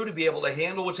go through, to be able to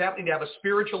handle what's happening, to have a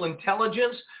spiritual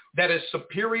intelligence that is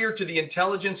superior to the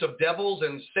intelligence of devils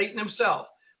and Satan himself,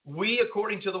 we,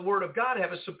 according to the Word of God,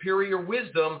 have a superior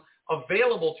wisdom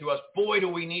available to us. Boy, do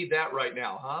we need that right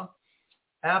now, huh?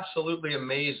 Absolutely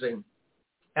amazing.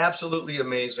 Absolutely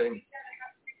amazing.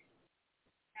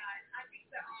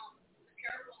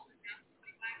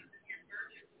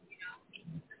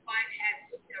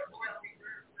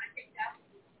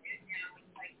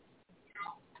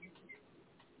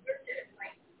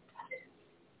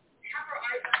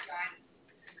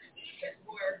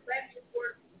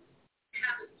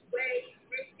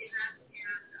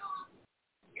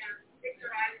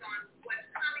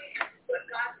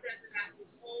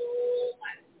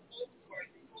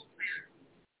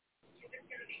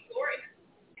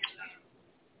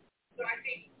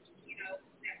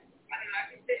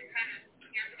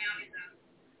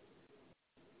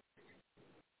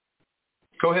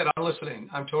 Go ahead. I'm listening.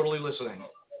 I'm totally listening.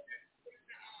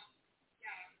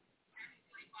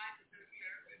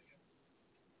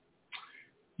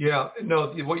 Yeah,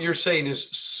 no, what you're saying is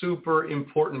super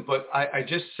important, but I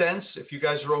just sense, if you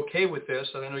guys are okay with this,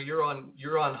 and I know you're on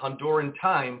Honduran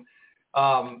time,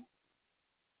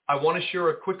 I want to share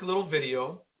a quick little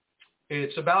video.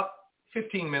 It's about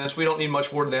 15 minutes. We don't need much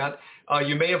more than that.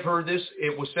 You may have heard this.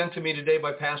 It was sent to me today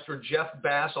by Pastor Jeff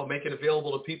Bass. I'll make it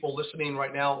available to people listening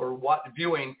right now or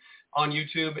viewing on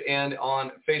YouTube and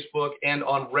on Facebook and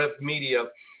on Rev Media.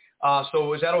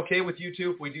 So is that okay with you two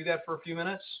if we do that for a few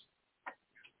minutes?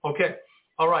 Okay.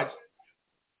 All right.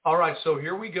 All right. So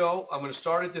here we go. I'm going to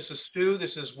start it. This is Stu.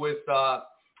 This is with a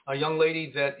young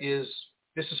lady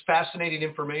this is fascinating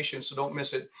information, so don't miss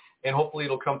it. And hopefully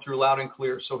it'll come through loud and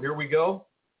clear. So here we go.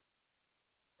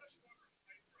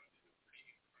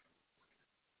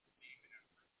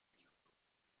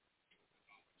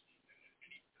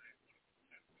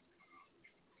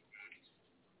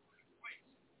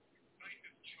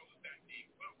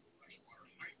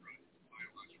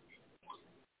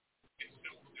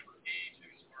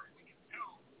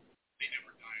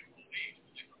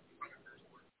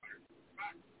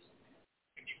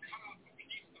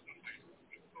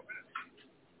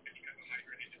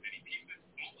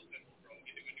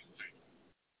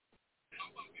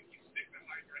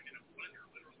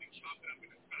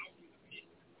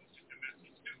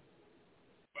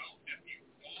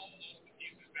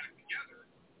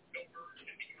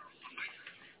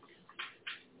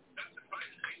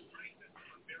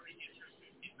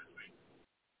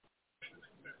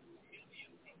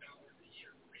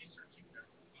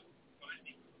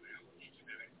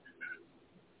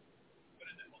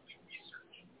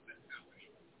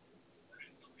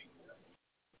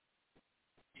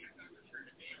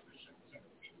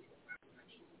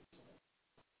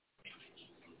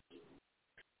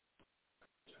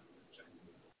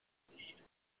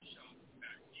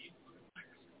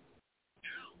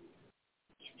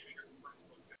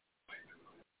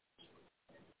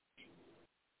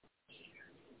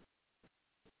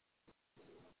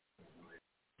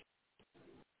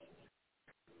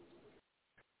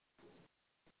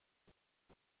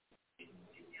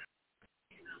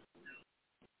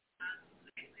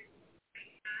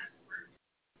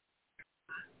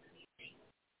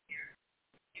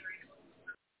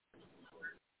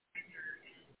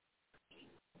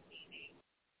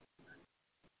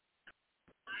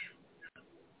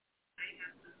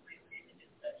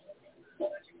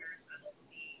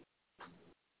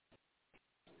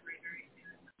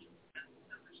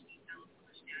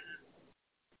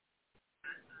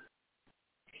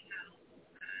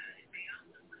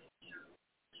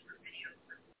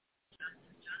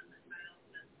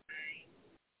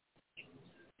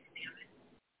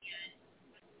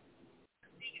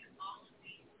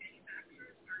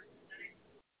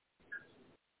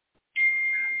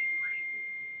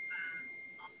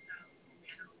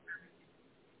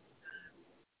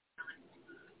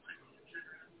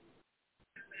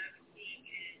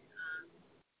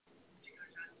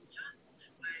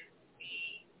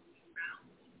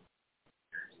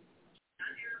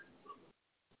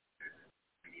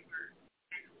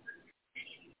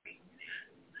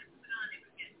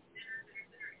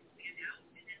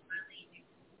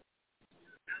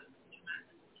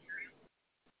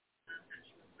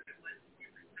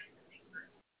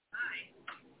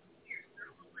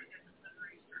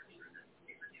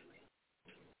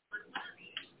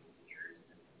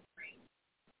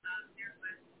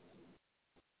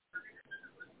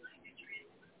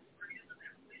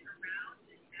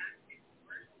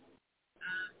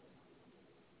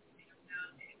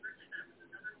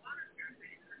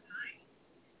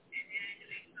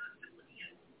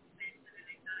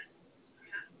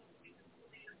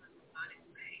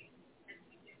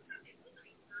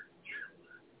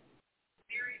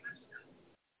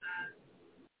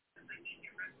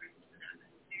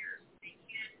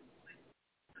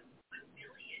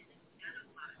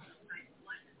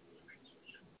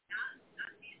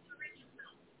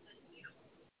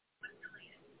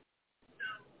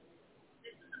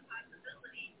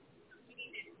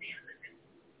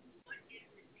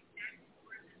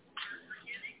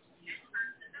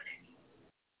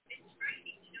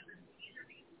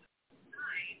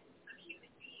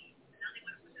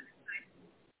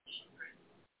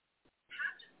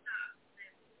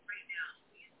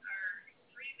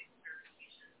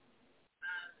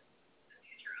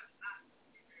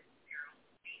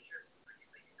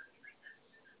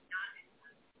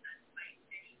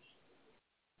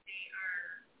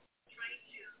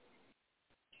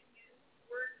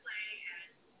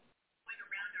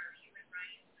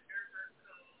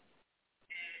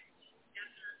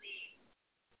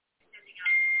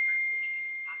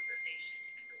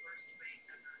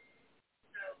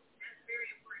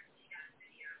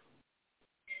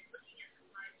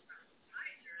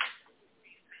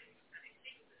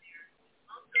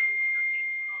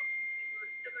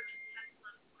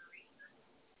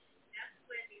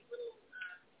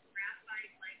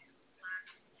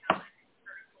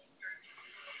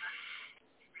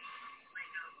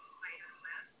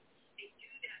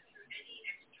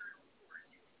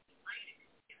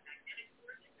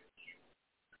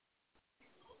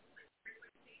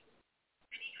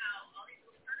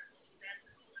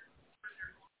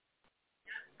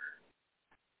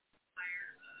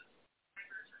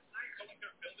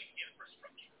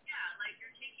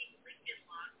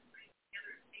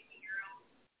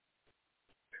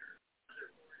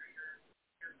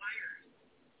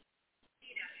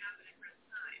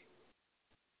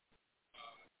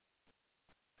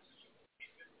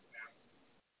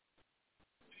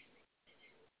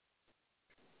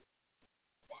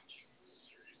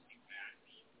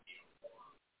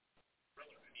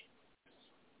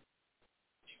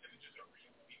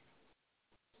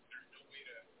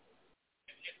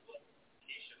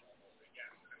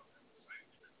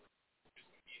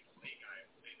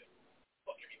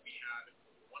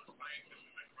 scientist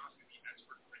and microscopy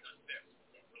expert bring us this.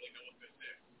 Don't really know what this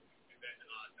is. And then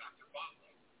Dr.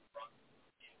 Butler brought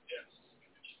these discs,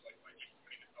 and then she's like, "Why keep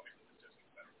putting this over the disc?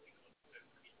 I don't really know what this is."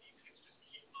 And these things just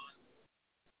keep on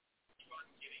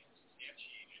getting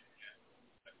substantiated, and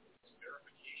this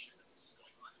verification that this is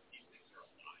going on. These things are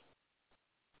alive.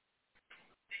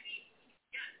 I mean,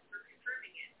 yes, we're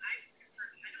confirming it. I'm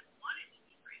confirming. I don't want it to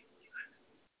be right with you. I'm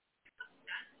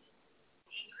upset,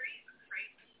 angry, afraid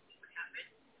to see what happened.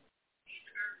 These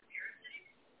are parasitic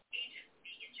agents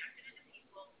being injected into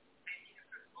people. I've seen it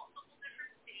from multiple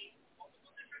different states,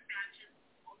 multiple different batches,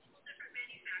 multiple different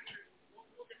manufacturers,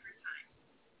 multiple different times.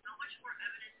 How much more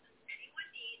evidence does anyone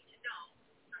need to know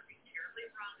something terribly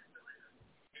wrong is going on?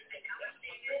 And now we're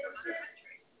seeing it from other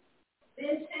countries.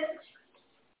 Vincent,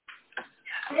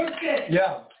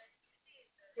 Yeah.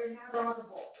 they're not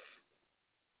audible.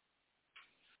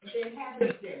 They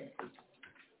haven't been.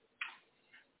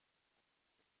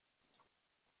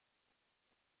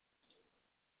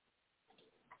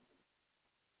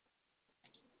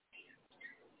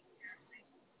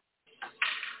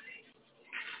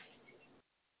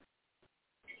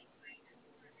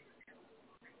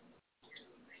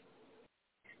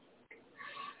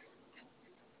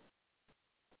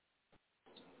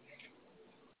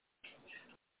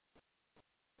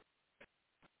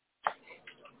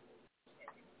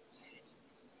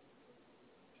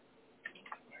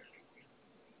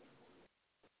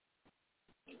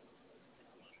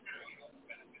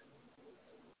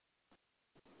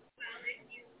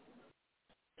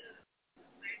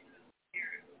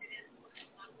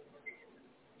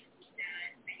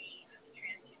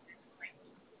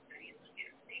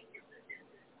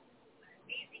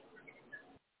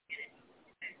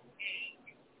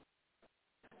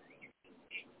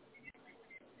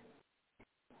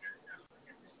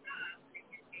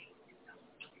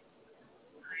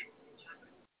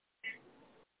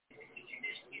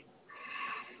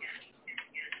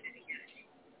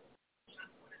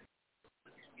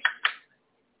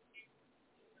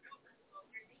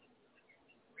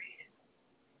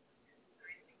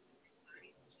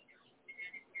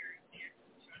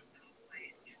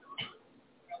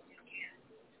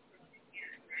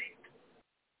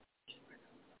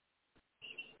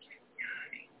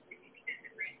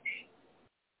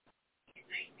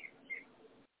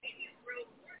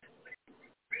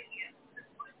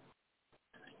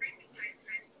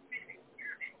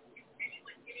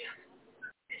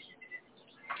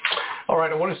 All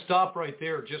right, I want to stop right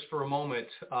there just for a moment.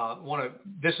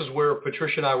 This is where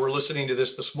Patricia and I were listening to this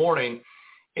morning,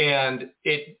 and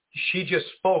she just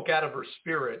spoke out of her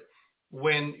spirit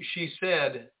when she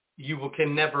said, "You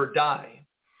can never die,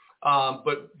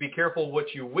 but be careful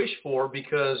what you wish for,"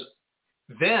 because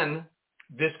then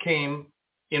this came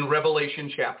in Revelation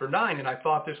chapter 9, and I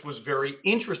thought this was very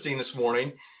interesting this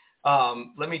morning.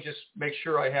 Let me just make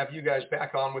sure I have you guys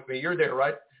back on with me. You're there,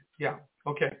 right? Yeah.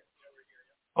 Okay.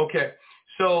 Okay,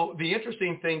 so the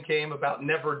interesting thing came about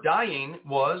never dying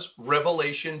was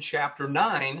Revelation chapter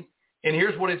 9, and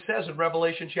here's what it says in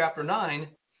Revelation chapter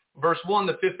 9, verse 1,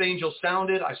 "The fifth angel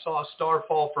sounded, I saw a star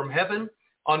fall from heaven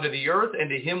unto the earth, and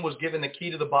to him was given the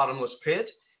key to the bottomless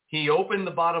pit. He opened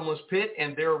the bottomless pit,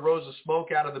 and there arose a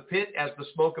smoke out of the pit as the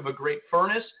smoke of a great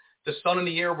furnace. The sun and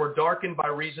the air were darkened by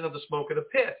reason of the smoke of the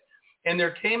pit. And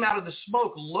there came out of the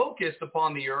smoke locusts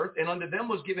upon the earth, and unto them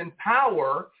was given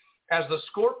power, as the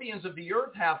scorpions of the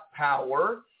earth have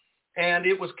power, and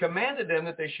it was commanded them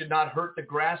that they should not hurt the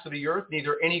grass of the earth,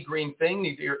 neither any green thing,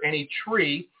 neither any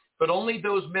tree, but only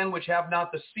those men which have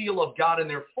not the seal of God in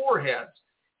their foreheads.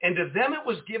 And to them it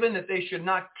was given that they should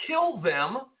not kill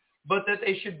them, but that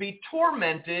they should be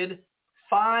tormented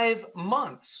 5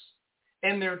 months.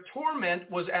 And their torment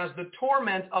was as the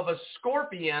torment of a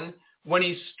scorpion when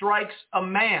he strikes a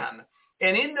man.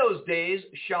 And in those days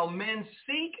shall men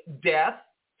seek death,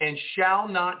 and shall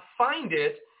not find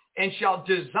it, and shall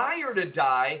desire to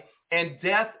die, and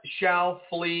death shall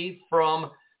flee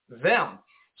from them."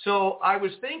 So I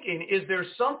was thinking, is there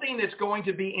something that's going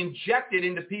to be injected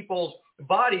into people's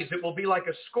bodies that will be like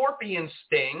a scorpion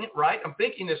sting, right? I'm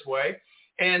thinking this way,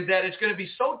 and that it's going to be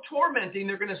so tormenting,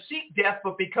 they're going to seek death,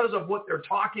 but because of what they're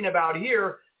talking about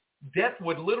here, death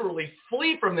would literally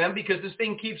flee from them because this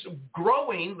thing keeps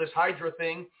growing, this Hydra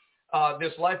thing,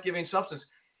 this life-giving substance.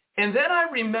 And then I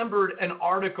remembered an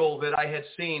article that I had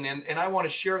seen, and I want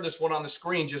to share this one on the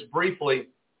screen just briefly.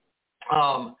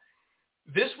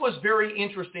 This was very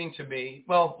interesting to me.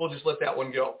 Well, we'll just let that one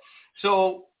go.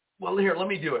 So, well, here, let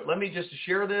me do it. Let me just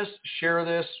share this,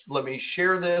 let me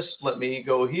share this, let me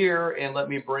go here, and let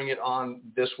me bring it on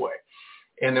this way.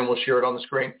 and then we'll share it on the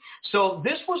screen. So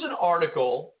this was an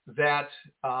article that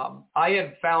I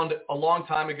had found a long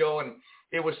time ago, and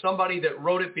it was somebody that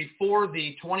wrote it before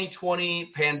the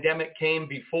 2020 pandemic came,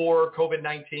 before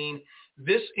COVID-19.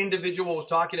 This individual was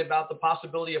talking about the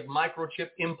possibility of microchip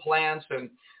implants, and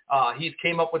he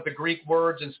came up with the Greek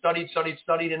words and studied.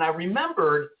 And I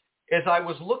remembered as I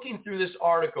was looking through this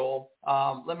article,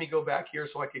 let me go back here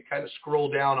so I could kind of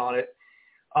scroll down on it,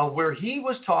 where he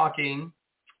was talking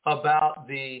about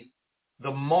the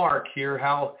mark here,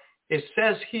 how it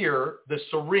says here, the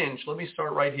syringe. Let me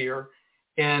start right here.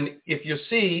 And if you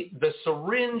see, the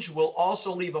syringe will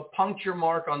also leave a puncture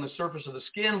mark on the surface of the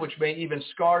skin, which may even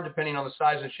scar depending on the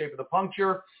size and shape of the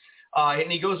puncture. And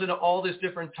he goes into all this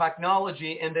different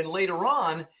technology. And then later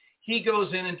on, he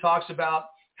goes in and talks about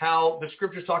how the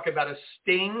scriptures talk about a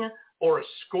sting or a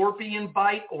scorpion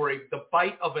bite or the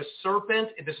bite of a serpent.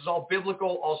 This is all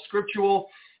biblical, all scriptural.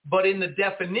 But in the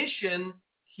definition,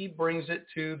 he brings it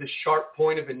to the sharp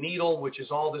point of a needle, which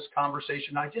is all this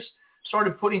conversation. I just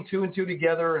started putting two and two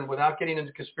together, and without getting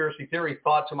into conspiracy theory,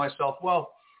 thought to myself,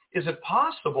 well, is it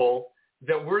possible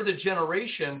that we're the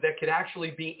generation that could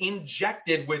actually be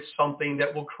injected with something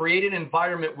that will create an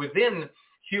environment within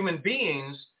human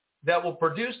beings that will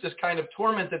produce this kind of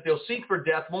torment that they'll seek for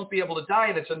death, won't be able to die,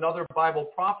 and it's another Bible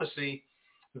prophecy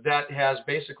that has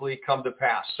basically come to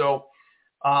pass. So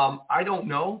I don't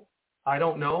know.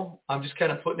 I'm just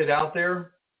kind of putting it out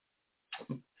there.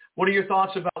 What are your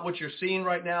thoughts about what you're seeing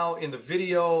right now in the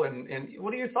video, and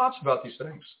what are your thoughts about these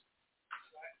things?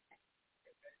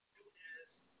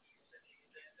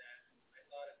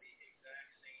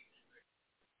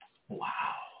 Wow.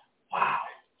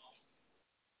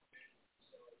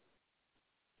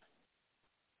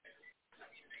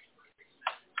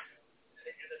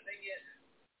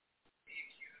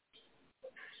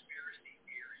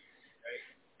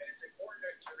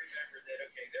 There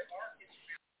are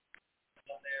conspiracies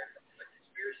out there, but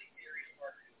conspiracy theories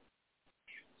are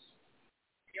confused.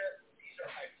 These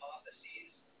are hypotheses,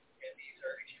 and these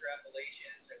are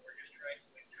extrapolations, and we're just trying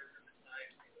to interpret the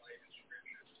times in life of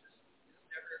Scripture. This is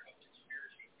never a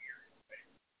conspiracy theory, right?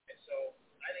 And so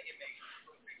I think it makes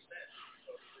perfect sense.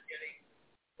 So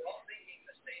we're all thinking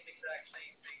the same exact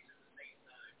same things at the same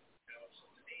time. So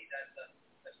to me, that's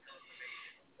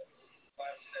confirmation. The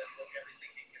Bible says, look,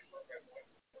 everything can confirm by one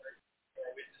word.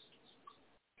 Our witnesses,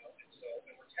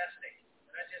 and we're testing.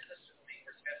 We're not just assuming,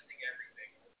 we're testing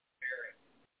everything. We're comparing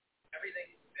everything.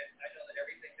 I know that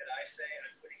everything that I say,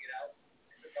 I'm putting it out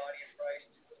to the body of Christ,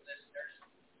 to the listeners,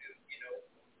 to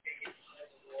take it before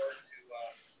the Lord, to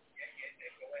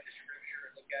and go into Scripture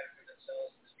and look at it for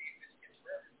themselves and see if this gets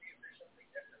for everybody, if there's something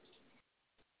different.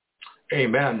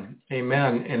 Amen,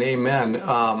 and amen.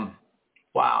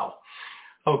 Wow.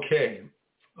 Okay.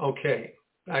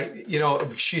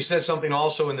 She said something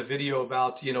also in the video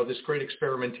about, this great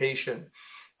experimentation,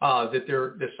 that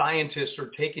the scientists are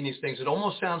taking these things. It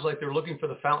almost sounds like they're looking for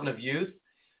the fountain of youth,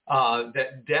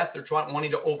 that death, they're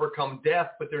wanting to overcome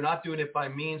death, but they're not doing it by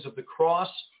means of the cross,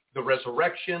 the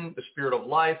resurrection, the spirit of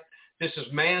life. This is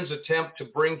man's attempt to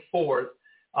bring forth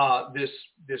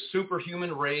this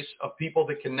superhuman race of people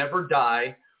that can never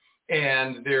die.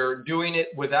 And they're doing it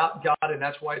without God, and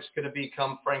that's why it's going to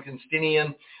become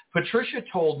Frankensteinian. Patricia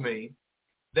told me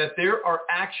that there are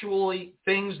actually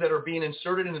things that are being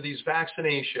inserted into these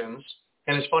vaccinations,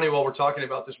 and it's funny while we're talking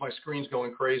about this, my screen's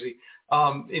going crazy,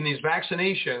 in these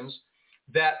vaccinations,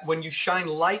 that when you shine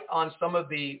light on some of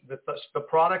the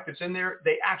product that's in there,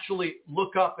 they actually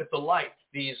look up at the light.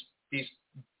 These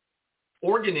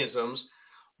organisms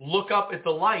look up at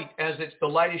the light as the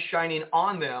light is shining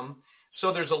on them.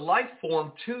 So there's a life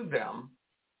form to them.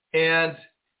 And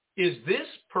is this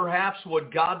perhaps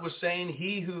what God was saying?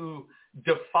 He who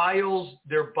defiles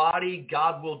their body,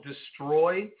 God will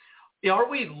destroy. Are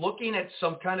we looking at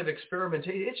some kind of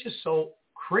experimentation? It's just so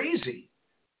crazy.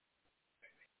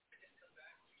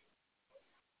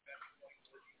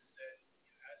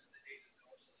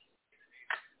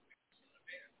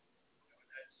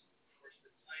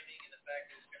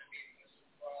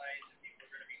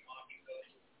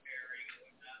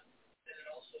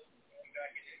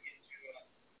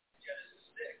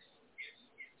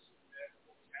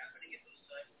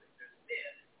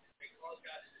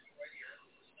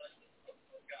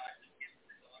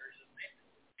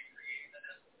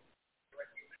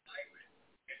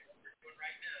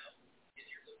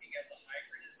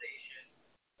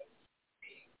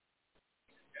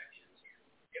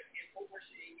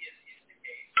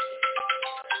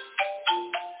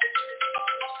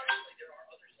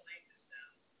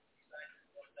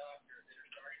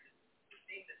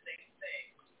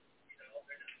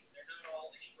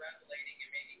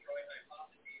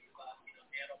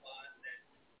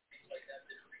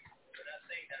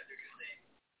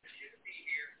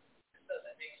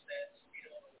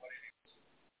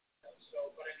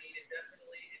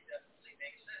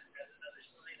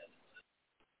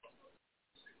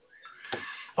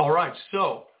 right.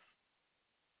 So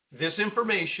this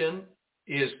information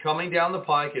is coming down the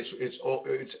pike.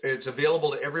 It's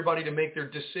available to everybody to make their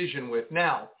decision with.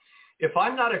 Now, if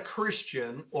I'm not a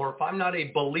Christian or if I'm not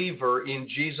a believer in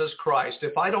Jesus Christ,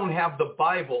 if I don't have the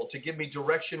Bible to give me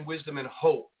direction, wisdom, and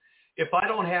hope, if I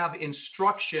don't have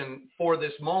instruction for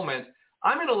this moment,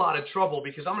 I'm in a lot of trouble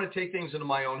because I'm going to take things into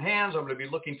my own hands. I'm going to be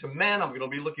looking to men. I'm going to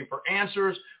be looking for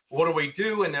answers. What do we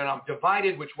do? And then I'm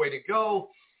divided which way to go.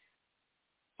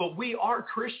 But we are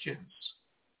Christians.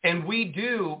 And we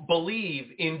do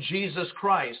believe in Jesus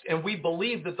Christ. And we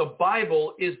believe that the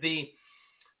Bible is the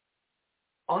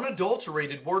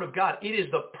unadulterated Word of God. It is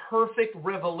the perfect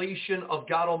revelation of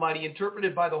God Almighty,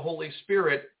 interpreted by the Holy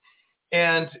Spirit.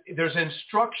 And there's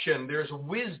instruction, there's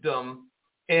wisdom.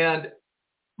 And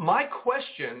my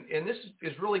question, and this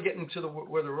is really getting to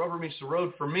where the rubber meets the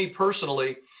road for me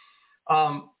personally,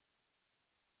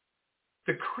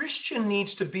 the Christian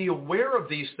needs to be aware of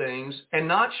these things and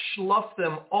not slough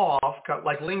them off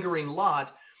like lingering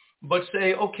Lot, but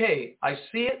say, okay, I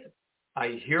see it,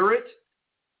 I hear it.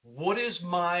 What is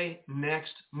my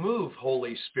next move,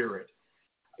 Holy Spirit?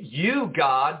 You,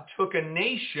 God, took a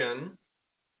nation,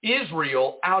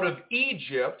 Israel, out of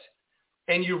Egypt,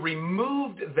 and you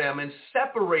removed them and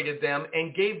separated them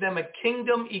and gave them a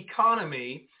kingdom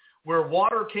economy where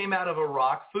water came out of a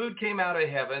rock, food came out of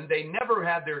heaven. They never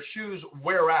had their shoes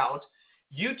wear out.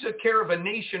 You took care of a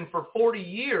nation for 40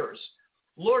 years.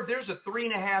 Lord, there's a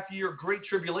 3.5-year great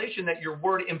tribulation that your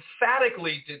word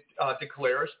emphatically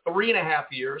declares, 3.5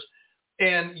 years.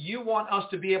 And you want us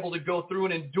to be able to go through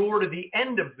and endure to the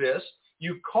end of this.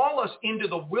 You call us into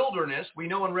the wilderness. We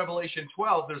know in Revelation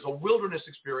 12, there's a wilderness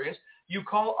experience. You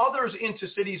call others into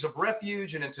cities of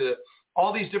refuge and into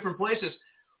all these different places.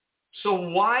 So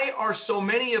why are so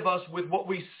many of us, with what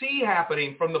we see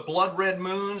happening from the blood red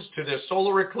moons to the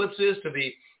solar eclipses to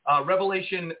the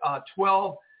Revelation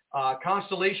 12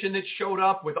 constellation that showed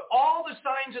up, with all the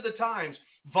signs of the times,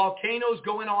 volcanoes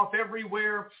going off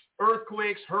everywhere,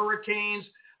 earthquakes, hurricanes.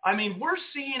 I mean, we're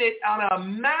seeing it on a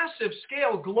massive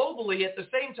scale globally at the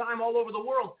same time all over the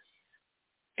world.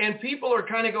 And people are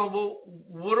kind of going, well,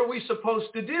 what are we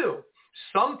supposed to do?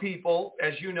 Some people,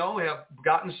 as you know, have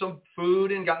gotten some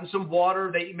food and gotten some water.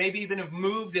 They maybe even have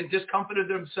moved and discomfited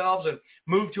themselves and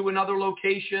moved to another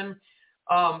location.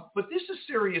 But this is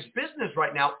serious business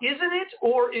right now, isn't it?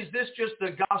 Or is this just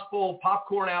the gospel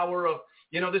popcorn hour of,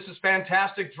 this is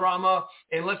fantastic drama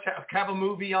and let's have a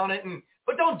movie on it,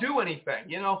 but don't do anything,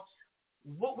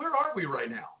 Where are we right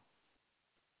now?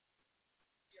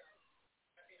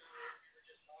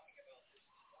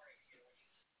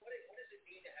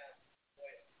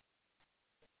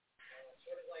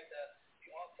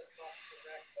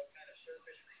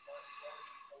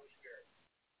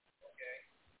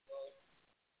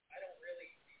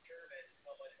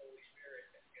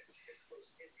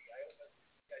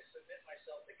 I submit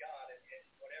myself to God, and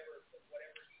whatever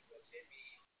He puts in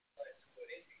me, let it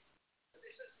put in me. But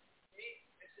this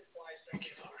implies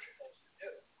something that we're supposed to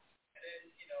do. And then,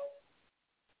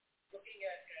 looking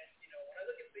at when I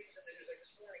look at things in the news, like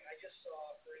this morning, I just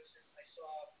saw, for instance, a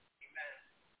MAP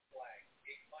flag,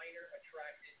 a minor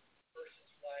attracted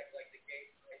person's flag, like the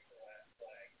gay pride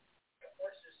flag. Of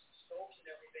course, there's scopes and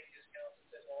everything discounts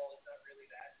and says, well, it's not really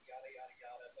that, yada, yada,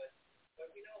 yada, but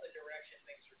we know the direction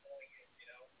things are going in,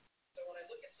 So when I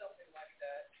look at something like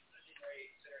that, I'm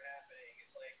enraged that are happening. It's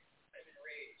like, I'm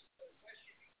enraged. So the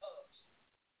question becomes,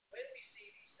 when we see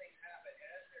these things happen,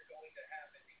 as they're going to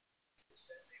happen,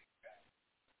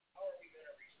 how are we going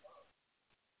to respond?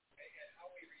 And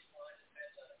how we respond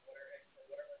depends on what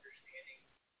our understanding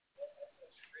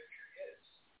of Scripture is.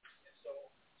 And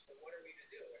so what are we to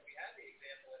do? And we have the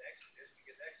example in Exodus,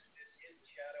 because Exodus is the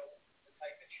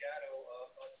type and shadow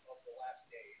of the last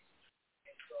days.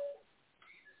 And so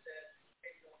Jesus said,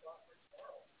 hey, don't thought for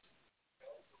tomorrow.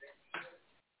 So then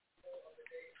evil of the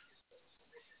day is the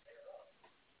suspicion thereof.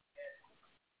 And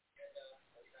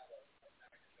we have a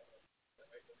package of it.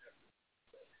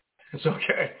 It's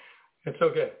okay. It's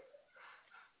okay.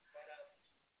 But,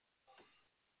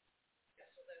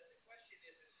 so the question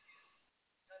is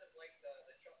kind of like the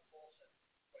Chuck Colson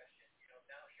question,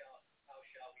 how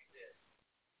shall we live?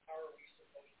 How are we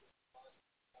supposed to respond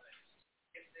to times?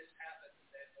 If this happens,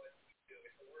 then what do we do?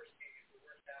 If the worst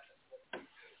happens, what do we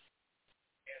do?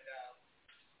 And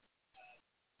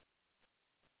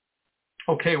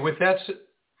okay, with that,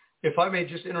 if I may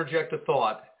just interject a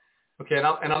thought, okay, and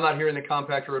I'm not hearing the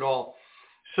compactor at all.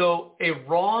 So a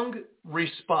wrong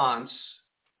response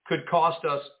could cost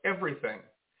us everything.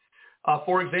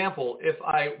 For example, if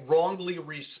I wrongly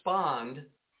respond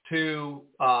to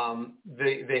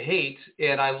the hate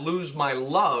and I lose my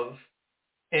love,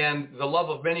 and the love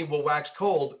of many will wax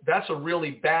cold, that's a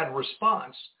really bad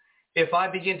response. If I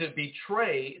begin to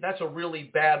betray, that's a really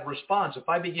bad response. If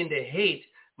I begin to hate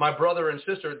my brother and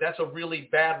sister, that's a really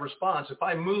bad response. If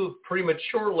I move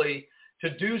prematurely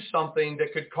to do something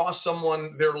that could cost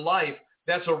someone their life,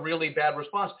 that's a really bad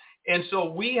response. And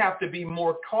so we have to be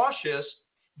more cautious.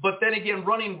 But then again,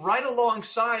 running right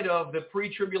alongside of the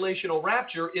pre-tribulational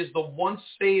rapture is the once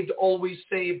saved, always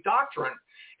saved doctrine.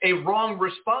 A wrong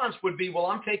response would be, well,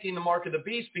 I'm taking the mark of the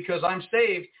beast because I'm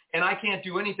saved and I can't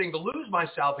do anything to lose my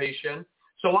salvation.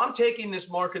 So I'm taking this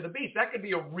mark of the beast. That could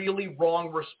be a really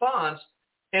wrong response.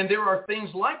 And there are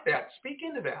things like that. Speak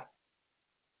into that.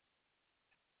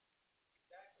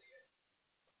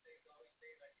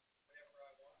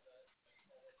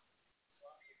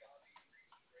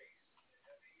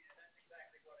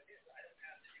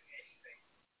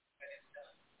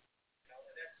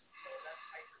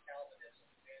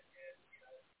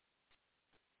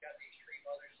 Got the extreme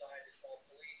other side is called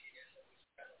Pelagianism, which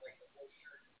is kind of like the whole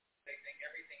church. They think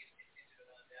everything is contingent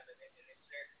on them, and it's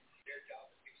their job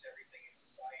to fix everything in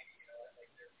society, like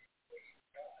they're waiting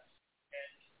for God. And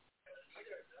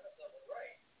none of them are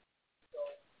right. So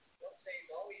once saved,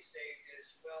 always saved is,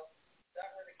 well, if that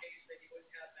were the case, then you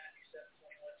wouldn't have Matthew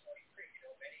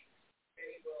 7:21-23. Many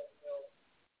will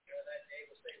that day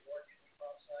will say, Lord, did we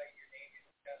prophesy in your name? Did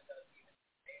we cast out demons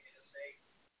in your name? And he'll say,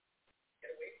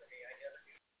 get away from me, I never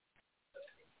knew. So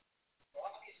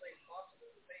obviously it's possible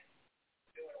to think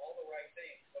doing all the right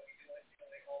things, but be doing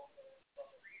all for the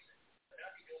wrong reason, or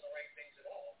not be doing the right things at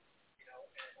all, and there's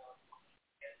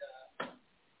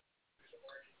a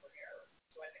margin for error.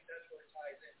 So I think that's where it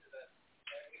ties into the.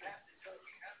 We have to see.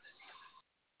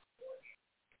 There's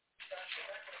not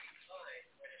going to be time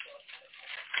when it's on to figure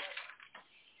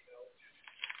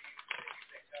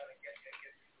things out and get the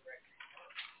correct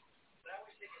response. But I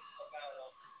was thinking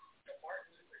about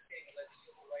Martin Luther King led the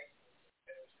civil rights movement,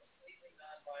 and it was completely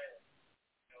nonviolent.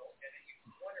 And then you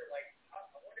wonder, I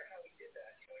wonder how he did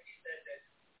that. He said that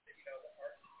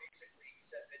basically he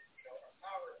said that our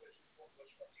power was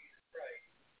from Jesus Christ.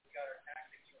 We got our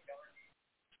tactics from Gandhi.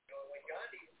 When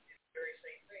Gandhi did the very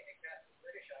same thing, they cast the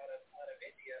British out of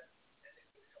India, and it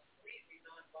was a completely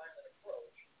nonviolent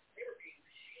approach. They were being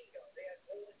machine gunned. They had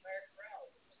whole entire crowds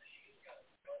with machine guns.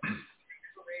 They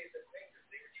never raised their fingers.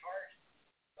 They were charged.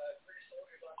 British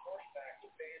soldiers on horseback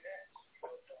with bayonets. They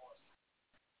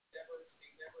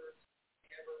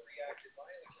never reacted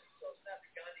violently. So it's not that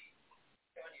Gandhi's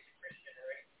a Christian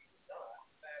or anything. He's not.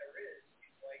 The matter is,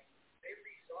 it's like they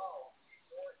resolved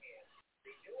beforehand.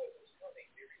 They knew it was coming.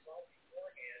 They resolved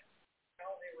beforehand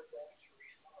how they were going to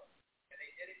respond. And they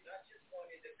did it not just one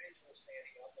individual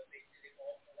standing up, but they did it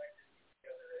all collectively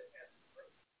together as a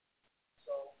group.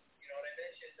 So, and I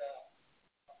mentioned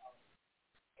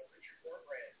Richard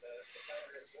Wurmbrand, the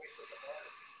founder of Voice of the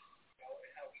Martyrs,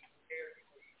 and how he prepared. He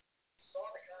saw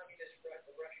the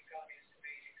Russian communist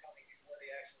invasion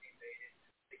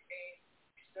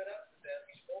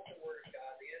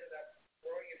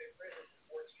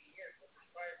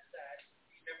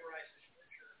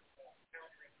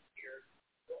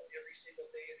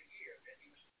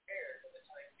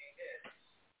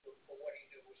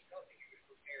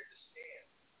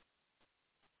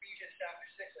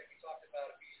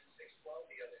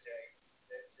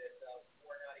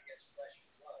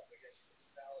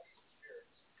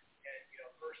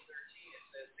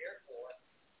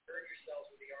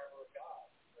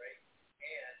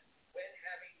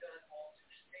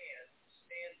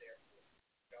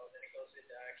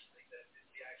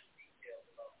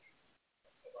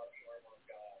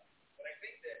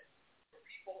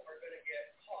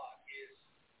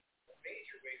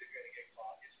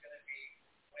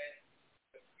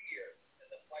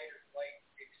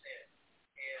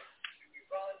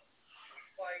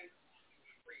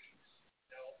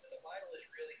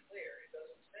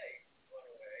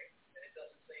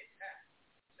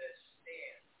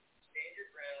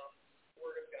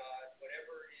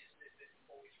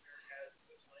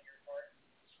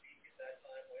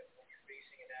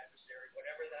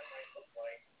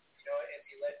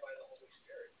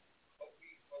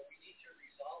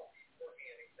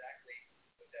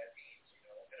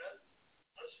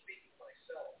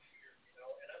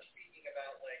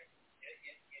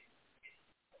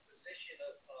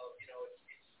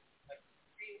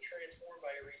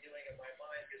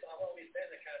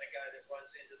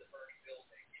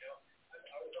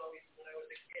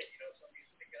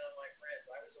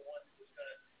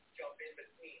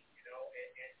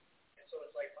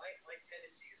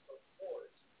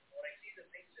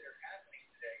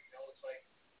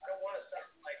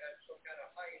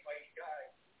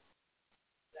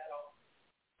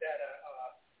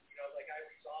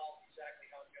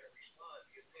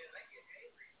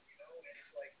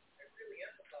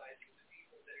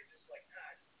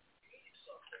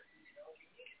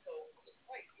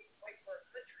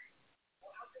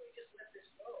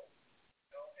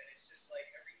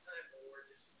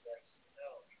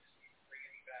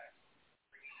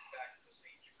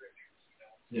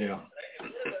Yeah.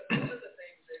 And one of the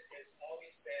things that has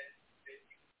always been that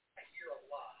I hear a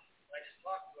lot. I just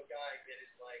talked to a guy that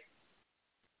is like,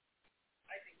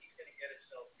 I think he's going to get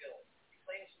himself killed. He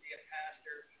claims to be a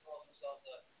pastor. He calls himself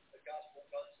the gospel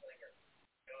gunslinger.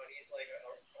 You know, and he's like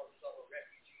calls himself a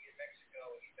refugee in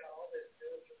Mexico. And he's got all this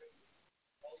militaristic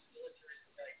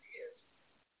ideas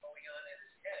going on in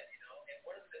his head. You know, and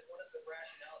one of the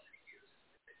rationales that he uses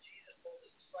is that Jesus told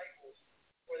his disciples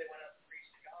before they went out to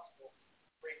preach the gospel,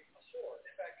 bring a sword.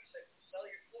 In fact, he said, sell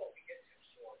your clothes and get 2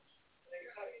 swords. And they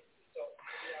got it. So,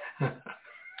 yeah.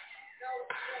 No,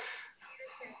 Peter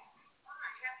said, I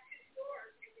have 2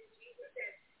 swords. And then Jesus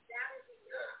said, that is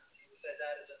enough. Jesus said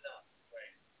that is enough.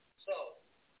 Right. So,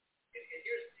 and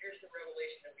here's the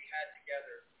revelation that we had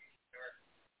together in our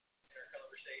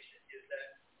conversation is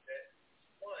that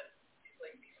one, it's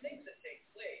like these things that take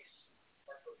place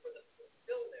are for the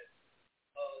fulfillment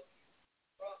of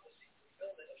prophecy,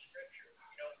 fulfillment of Scripture.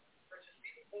 You know, for instance,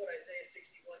 people quote Isaiah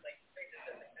 61 like faith to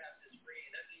set the captives free,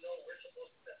 and that means, oh, we're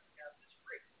supposed to set the captives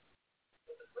free.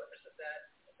 But the purpose of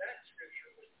that Scripture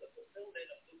was the fulfillment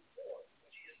of Luke 4,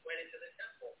 when Jesus went into the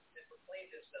temple and proclaimed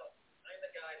himself, I'm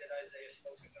the guy that Isaiah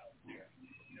spoke about there.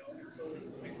 You know, and so they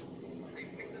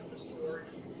picked up the sword,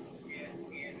 and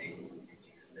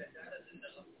Jesus said, that is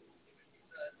enough. It was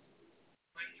because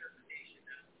my interpretation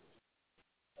now,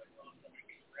 I'm wrong, somebody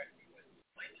can correct me, but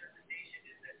my interpretation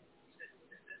is that he said,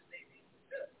 this may be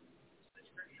fulfilled. The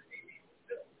Scripture may be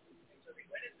fulfilled. And so they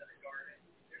went into the garden.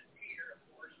 There's Peter, of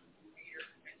course. Peter,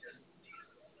 and just Jesus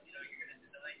told him, you know, you're going to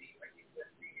deny me right before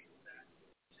speaking to that.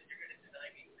 He said, you're going to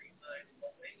deny me 3 times,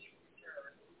 but when you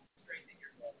return, strengthen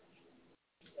your brothers.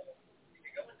 So if you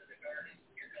go into the garden,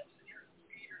 here comes the truth.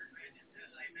 Peter,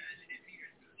 as I imagine it,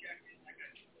 Peter's rejected. I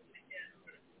got to do it again. I'm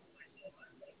going to prove myself.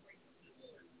 I'm going to bring them to the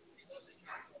Lord. He wasn't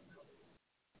careful.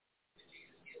 And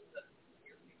Jesus heals the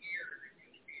ear and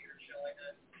rebukes Peter. Shall I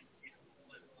not, pull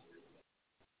my father's way?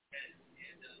 And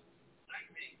I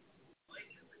think my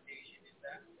interpretation is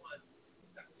that one,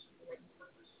 that was for the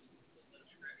purpose of the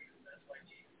Scripture. That's why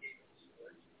Jesus gave him the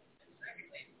sword. And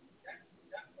secondly, that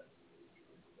was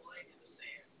the line in the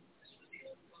sand. This was the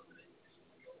old covenant. This was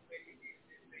the old way you did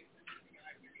things. This is the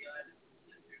eye for the eye, this is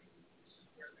the tooth. This is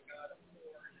where the God of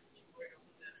war has destroyed all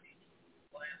his enemies,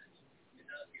 violence. And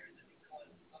now here's the new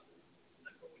covenant.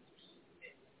 I'm going to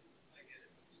submit my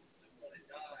enemies. I'm going to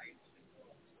die on the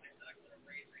cross. I'm not going to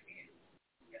raise my hand.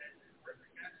 And as the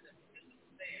perfect accident with this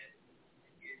little man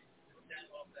is come down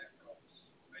off that cross.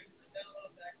 Right? Come down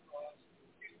off that cross,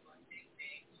 do mundane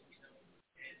things,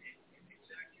 and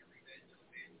exact your revenge on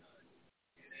mankind.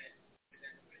 And then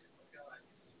the wisdom of God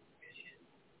is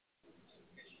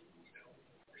submission.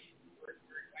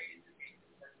 We're invited to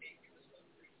partake in the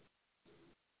suffering.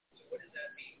 So what does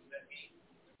that mean? Does that mean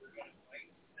that we're going to fight?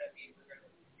 Does that mean we're going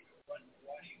to, run for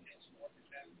Washington, storm the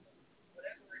Capitol?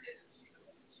 Whatever it is,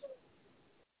 So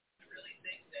I really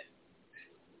think that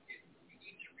we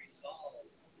need to resolve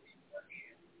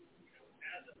beforehand,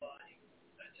 as a body,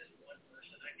 not just one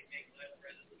person. I can make my own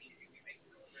resolution. You can make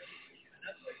your own resolution. And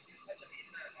that's what the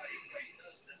entire body of Christ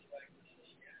does. And that's why we're so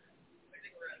scattered. I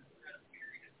think we're at a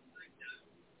period of time now.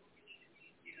 We need to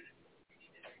be unity. We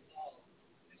need to resolve.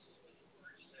 This is what the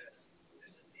Word says.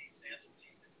 This is the example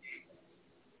Jesus gave us.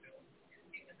 His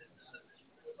kingdom is not of this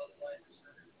world, otherwise the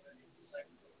servant would have been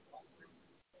disciple of offering.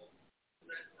 So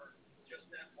that for just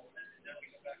that moment, and now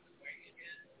we go back to fighting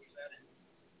again, or was that in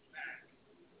back?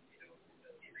 Until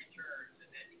he returns, and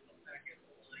then he comes back as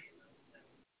a lion.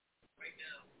 Right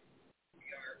now, we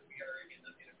are in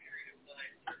a period of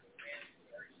time where the man is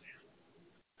our example.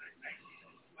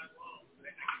 If I'm wrong, I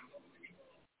can totally be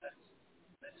wrong. That's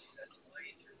my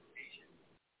interpretation.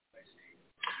 I see.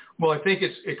 Well, I think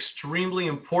it's extremely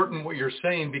important what you're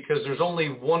saying because there's only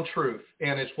one truth,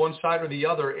 and it's one side or the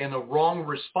other, and a wrong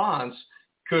response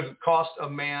could cost a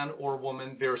man or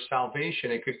woman their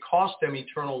salvation. It could cost them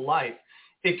eternal life.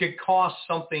 It could cost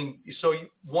something. So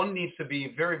one needs to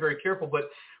be very, very careful. But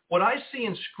what I see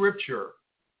in Scripture,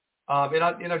 and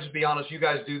I'll just be honest, you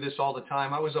guys do this all the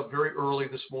time. I was up very early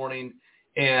this morning,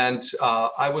 and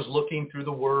I was looking through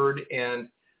the Word, and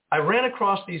I ran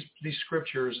across these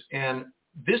Scriptures, and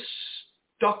this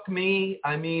stuck me.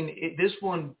 I mean, this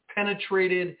one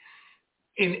penetrated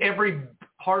in every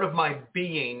part of my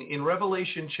being. In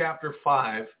Revelation chapter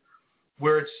 5,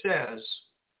 where it says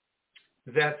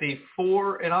that the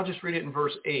 4, and I'll just read it in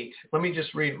verse 8. Let me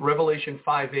just read Revelation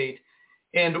 5:8.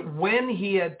 And when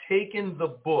he had taken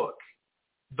the book,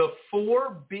 the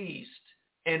 4 beasts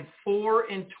and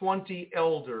 24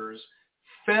 elders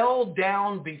fell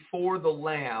down before the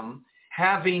Lamb,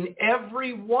 having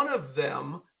every one of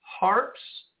them harps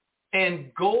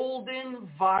and golden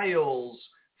vials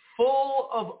full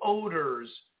of odors,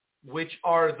 which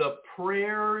are the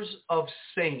prayers of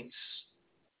saints.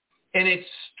 And it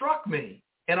struck me,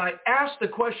 and I asked the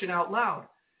question out loud,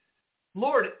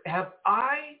 Lord, have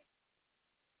I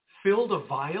filled a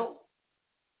vial?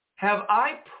 Have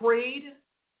I prayed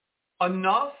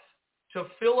enough to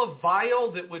fill a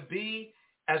vial that would be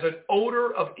as an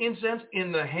odor of incense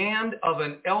in the hand of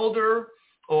an elder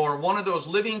or one of those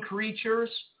living creatures?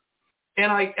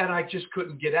 And I just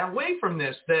couldn't get away from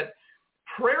this, that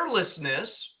prayerlessness,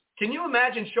 can you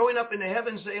imagine showing up in the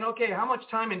heavens saying, okay, how much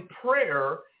time in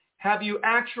prayer have you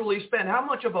actually spent? How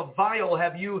much of a vial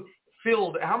have you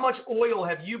filled? How much oil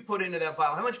have you put into that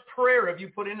vial? How much prayer have you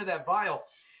put into that vial?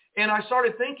 And I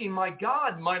started thinking, my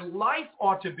God, my life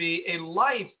ought to be a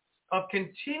life of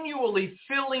continually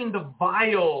filling the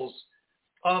vials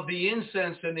of the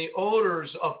incense and the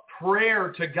odors of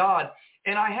prayer to God.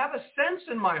 And I have a sense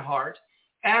in my heart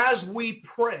as we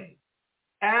pray,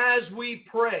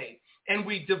 and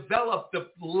we develop the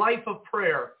life of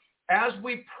prayer, as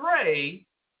we pray,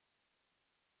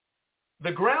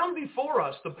 the ground before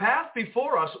us, the path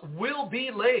before us will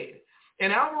be laid.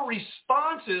 And our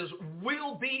responses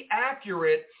will be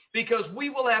accurate because we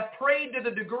will have prayed to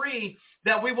the degree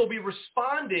that we will be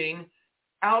responding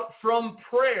out from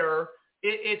prayer.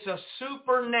 It's a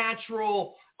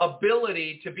supernatural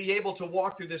ability to be able to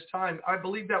walk through this time. I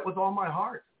believe that with all my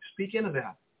heart. Speak into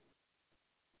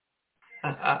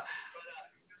that.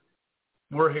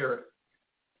 We're here.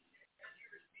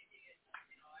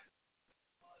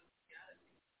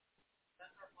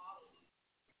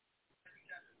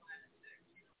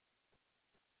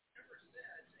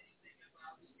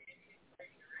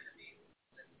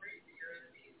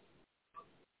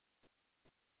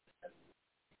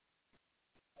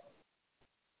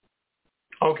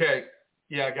 Okay.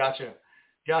 Yeah, gotcha.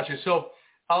 So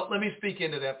let me speak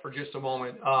into that for just a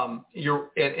moment.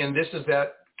 And this is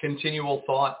that continual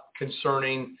thought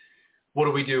concerning what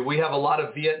do we do? We have a lot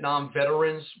of Vietnam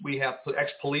veterans. We have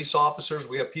ex-police officers.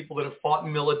 We have people that have fought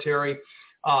in military.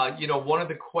 One of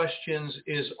the questions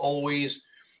is always, is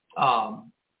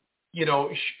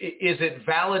it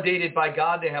validated by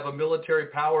God to have a military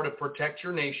power to protect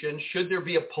your nation? Should there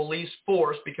be a police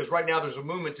force? Because right now there's a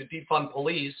movement to defund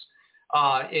police.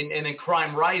 And then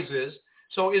crime rises.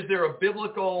 So is there a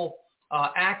biblical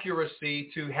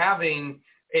accuracy to having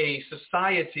a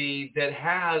society that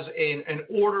has an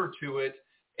order to it,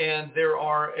 and there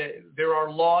are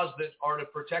laws that are to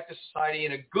protect a society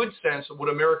in a good sense of what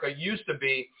America used to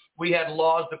be? We had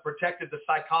laws that protected the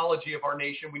psychology of our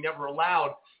nation. We never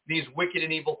allowed these wicked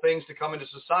and evil things to come into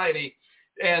society,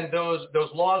 and those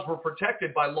laws were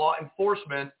protected by law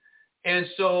enforcement. And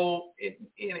so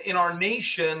in our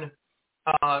nation,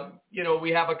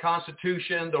 we have a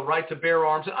constitution, the right to bear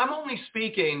arms. And I'm only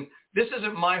speaking, this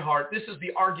isn't my heart. This is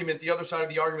the argument, the other side of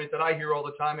the argument that I hear all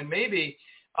the time. And maybe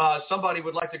somebody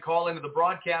would like to call into the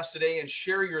broadcast today and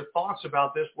share your thoughts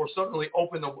about this. We'll certainly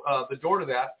open the door to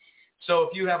that. So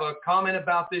if you have a comment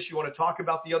about this, you want to talk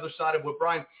about the other side of what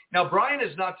Brian. Now, Brian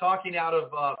is not talking out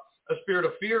of a spirit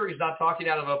of fear. He's not talking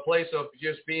out of a place of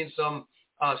just being some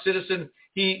citizen.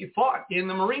 He fought in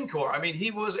the Marine Corps. I mean,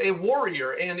 he was a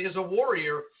warrior and is a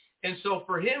warrior. And so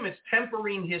for him, it's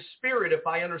tempering his spirit, if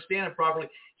I understand it properly.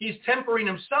 He's tempering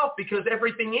himself because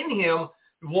everything in him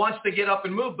wants to get up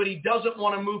and move, but he doesn't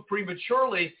want to move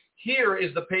prematurely. Here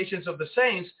is the patience of the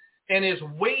saints and is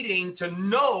waiting to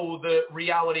know the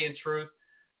reality and truth.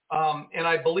 And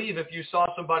I believe if you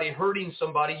saw somebody hurting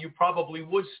somebody, you probably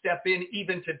would step in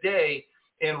even today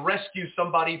and rescue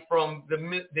somebody from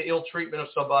the ill treatment of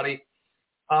somebody.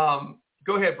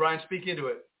 Go ahead, Brian, speak into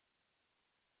it.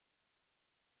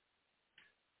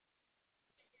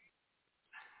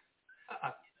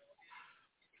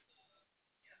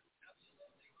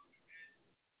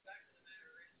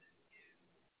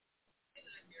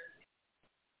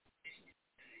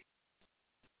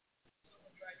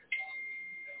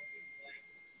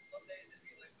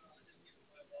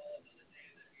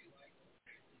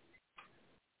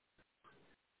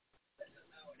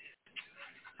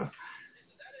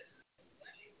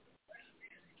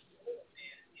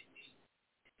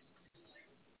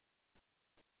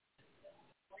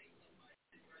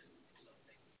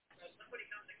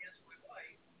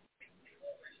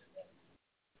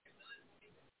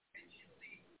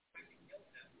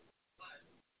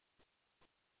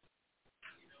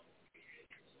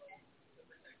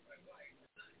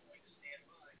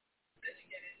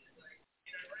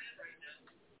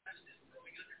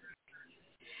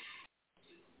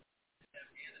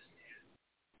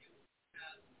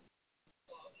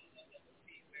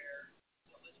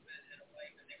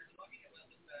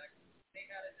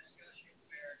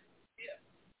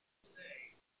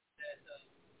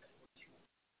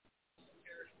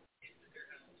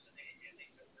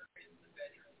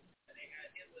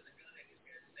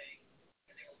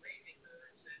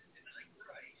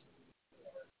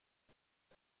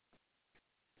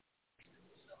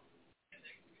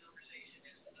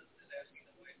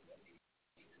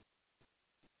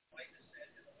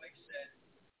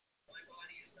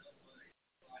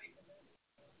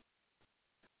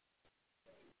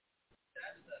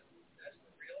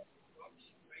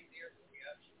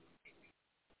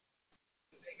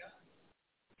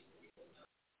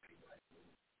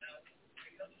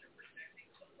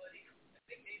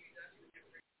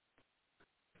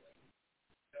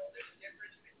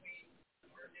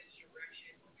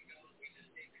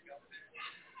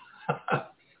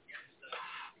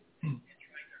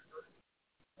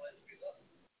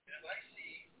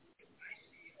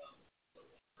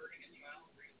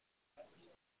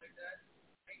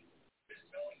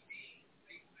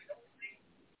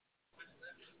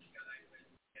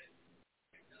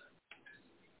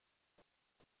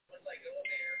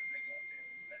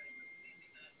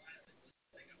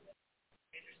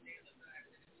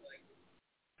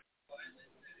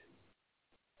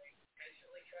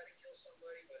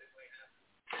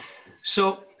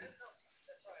 So,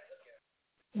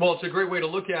 well, it's a great way to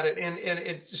look at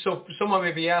it. So someone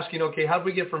may be asking, okay, how do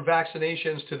we get from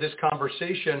vaccinations to this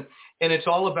conversation? And it's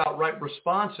all about right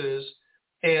responses.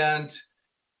 And,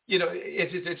 you know,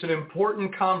 it's an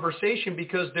important conversation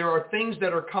because there are things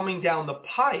that are coming down the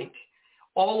pike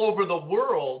all over the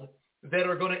world that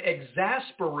are going to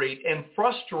exasperate and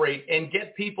frustrate and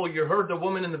get people. You heard the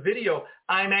woman in the video,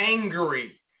 I'm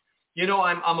angry. You know,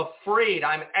 I'm afraid,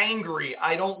 I'm angry,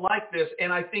 I don't like this.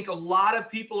 And I think a lot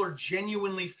of people are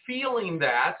genuinely feeling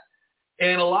that.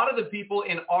 And a lot of the people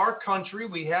in our country,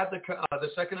 we have the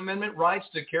Second Amendment rights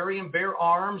to carry and bear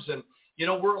arms. And, you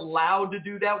know, we're allowed to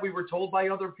do that. We were told by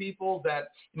other people that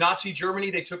Nazi Germany,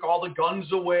 they took all the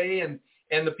guns away and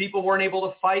the people weren't able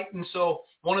to fight. And so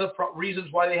one of the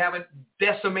reasons why they haven't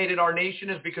decimated our nation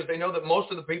is because they know that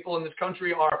most of the people in this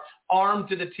country are armed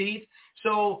to the teeth.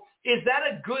 So is that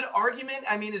a good argument?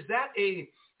 I mean, is that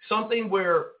something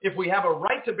where if we have a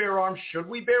right to bear arms, should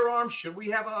we bear arms? Should we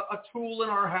have a tool in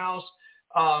our house?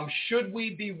 Should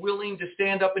we be willing to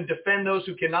stand up and defend those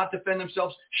who cannot defend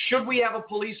themselves? Should we have a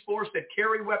police force that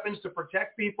carry weapons to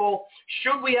protect people?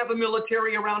 Should we have a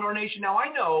military around our nation? Now,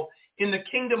 I know in the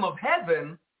kingdom of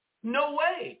heaven, no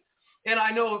way. And I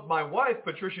know my wife,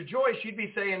 Patricia Joy, she'd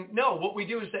be saying, no, what we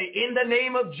do is say, in the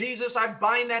name of Jesus, I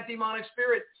bind that demonic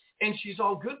spirit. And she's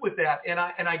all good with that. And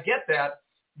I get that.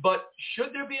 But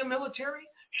should there be a military?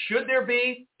 Should there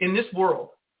be in this world?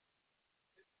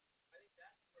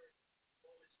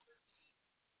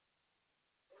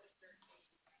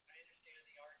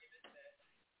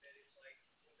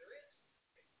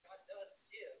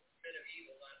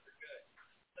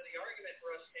 The argument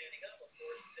for us standing up, of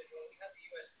course, is that, well, we have the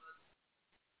U.S. Constitution.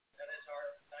 That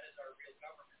is our real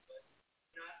government. But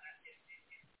not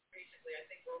basically, I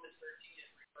think Romans 13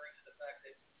 is referring to the fact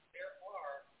that there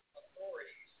are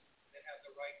authorities that have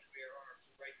the right to bear arms,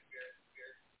 the right to bear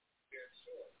the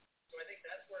sword. So I think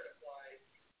that's where it applies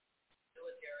to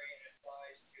military and it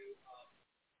applies to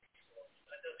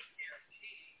that doesn't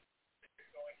guarantee that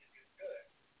they're going to do good.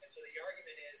 And so the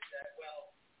argument is that,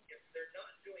 well, if they're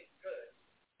not doing good,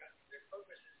 their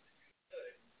purpose is to do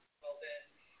good, well then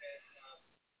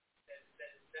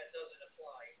that doesn't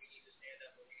apply. We need to stand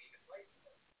up and we need to fight for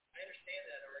them. I understand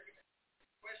that argument.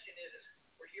 The question is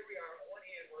here we are. On one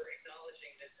hand, we're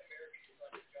acknowledging that America is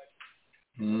under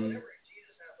judgment. Whatever,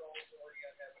 Jesus has all authority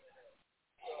on heaven and earth.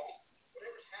 So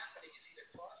whatever's happening is either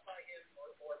caused by him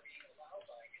or being allowed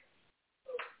by him.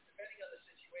 So depending on the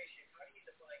situation, how do you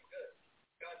define good?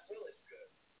 God's will is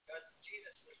good.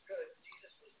 Jesus was good.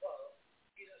 Jesus was love.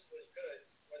 Jesus was good,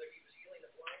 whether he was healing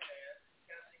a blind man,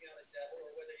 casting out a devil,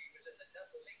 or whether he was in the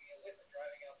temple making a whip and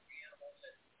driving out the animals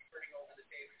and turning over the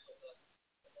tables of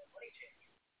the money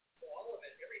changers. So all of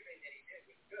it, everything that he did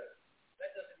was good.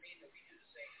 That doesn't mean that we do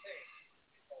the same thing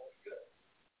and call it good.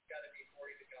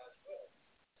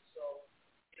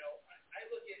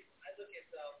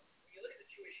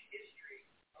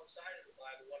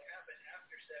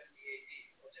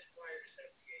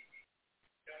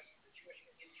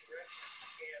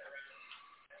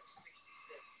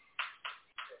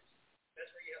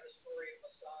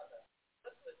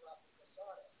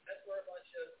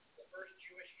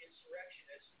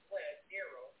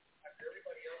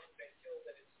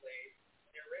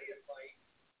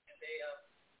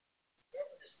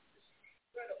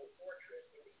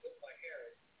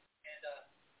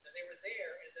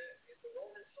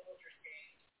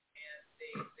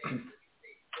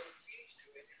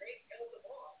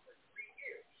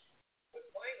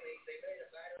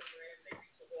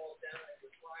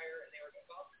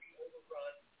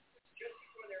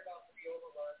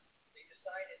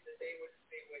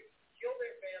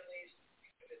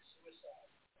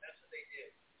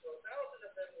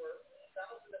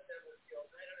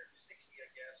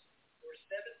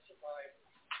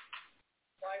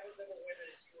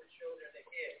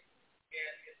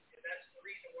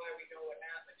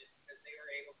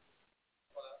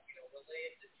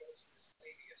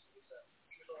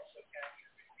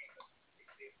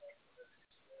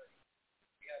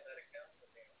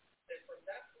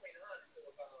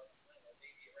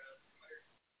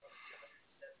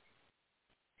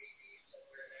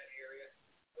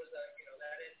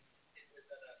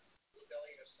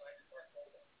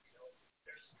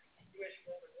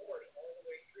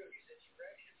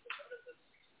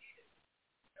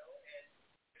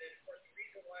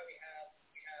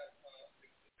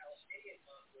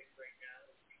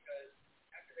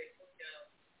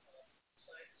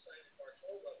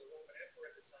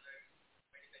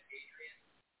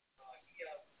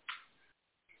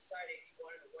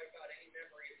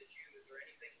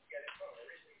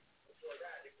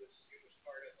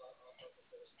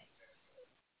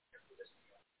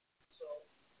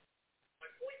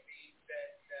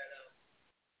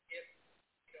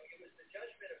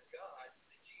 judgment of God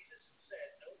that Jesus said,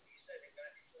 he said in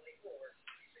Matthew 24,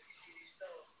 he said, you see these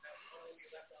stones, now one will be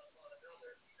left on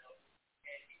another,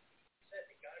 and he said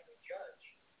that God will judge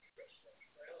Jerusalem.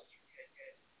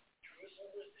 And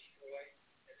Jerusalem was destroyed,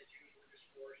 and the Jews were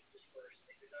dispersed.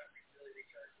 They did not really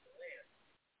return to the land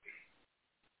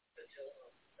until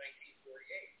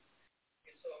 1948.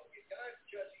 And so if God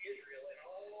judged Israel and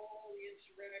all the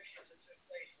insurrections that took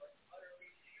place were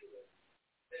utterly futile,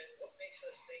 then what makes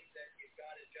us think that if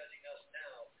God is judging us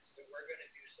now, that we're going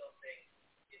to do something,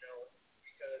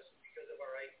 because of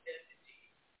our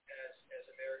identity as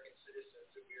American citizens,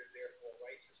 that we are therefore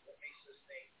righteous? What makes us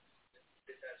think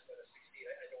that that's going to succeed?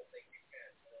 I don't think we can.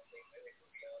 I think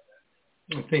we're beyond that.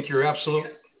 I think you're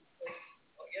absolutely.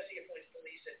 Yes, he appoints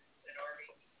police and army.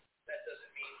 That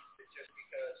doesn't mean that just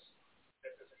because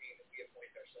that doesn't mean that we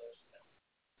appoint ourselves to them.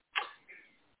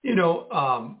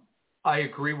 I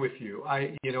agree with you.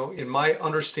 In my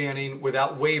understanding,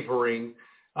 without wavering,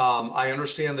 I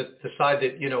understand the side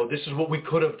that, this is what we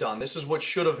could have done. This is what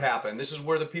should have happened. This is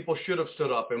where the people should have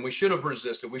stood up, and we should have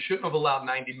resisted. We shouldn't have allowed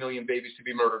 90 million babies to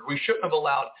be murdered. We shouldn't have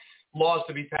allowed laws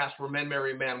to be passed where men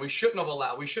marry men. We shouldn't have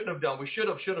allowed. We shouldn't have done. We should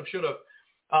have,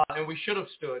 and we should have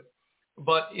stood.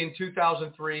 But in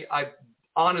 2003, I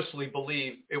honestly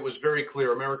believe it was very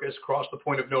clear. America has crossed the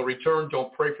point of no return.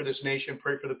 Don't pray for this nation.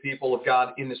 Pray for the people of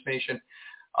God in this nation.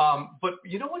 But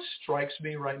you know what strikes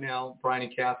me right now, Brian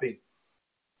and Cathy?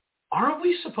 Aren't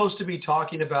we supposed to be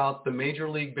talking about the Major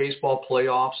League Baseball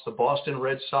playoffs, the Boston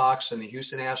Red Sox and the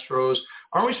Houston Astros?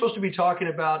 Aren't we supposed to be talking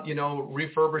about,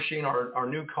 refurbishing our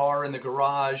new car in the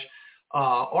garage?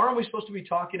 Aren't we supposed to be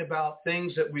talking about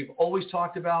things that we've always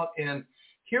talked about? And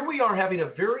here we are having a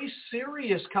very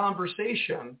serious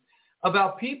conversation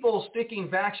about people sticking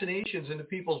vaccinations into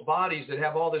people's bodies that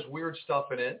have all this weird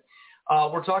stuff in it.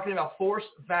 We're talking about forced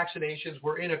vaccinations.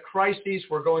 We're in a crisis.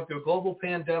 We're going through a global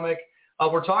pandemic.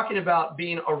 We're talking about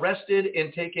being arrested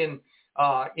and taken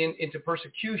into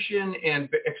persecution and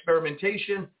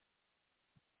experimentation.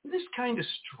 Isn't this kind of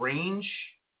strange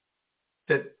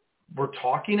that we're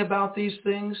talking about these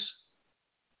things?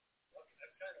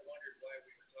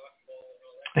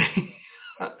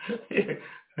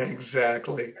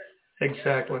 Exactly. We're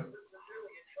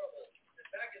really in trouble. And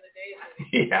back in the days when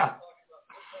we Yeah. were talking about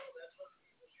football, that's when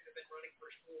people should have been running for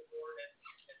school board and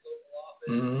local office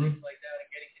Mm-hmm. and things like that, and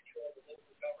getting control of the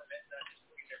local government, not just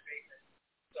putting their faith in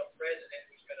some president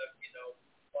who's going to,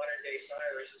 modern day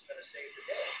Cyrus is going to save the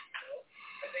day.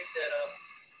 I think that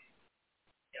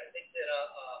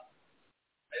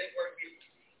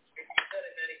we've said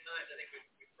it many times. I think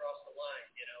we've crossed the line.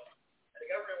 And the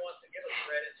government wants to give us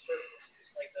bread and circles, just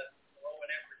like the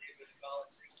Roman emperor did with the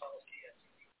Colosseum.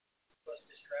 Keep us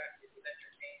distracted with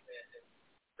entertainment and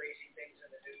crazy things in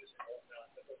the news and whatnot.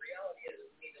 But the reality is,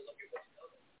 we need to look at what's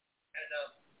coming. And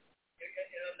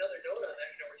another note on that,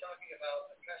 we're talking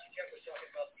about, Pastor Jeff was talking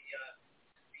about the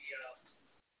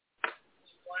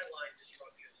supply line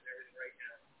disruptions and everything right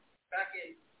now. Back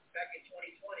in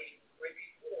 2020, right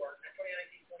before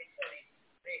 2019, 2020,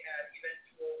 they had Event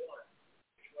 201,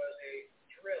 which was a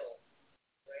drill,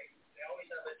 right? They always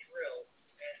have a drill,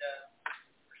 and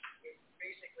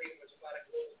basically it was about a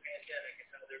global pandemic and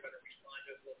how they're going to respond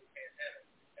to a global pandemic.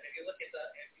 And if you look at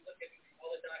all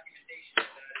the documentation of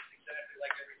that, it's exactly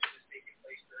like everything that's taking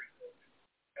place during COVID.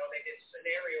 They did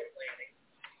scenario planning.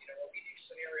 When we do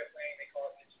scenario planning, they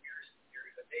call it conspiracy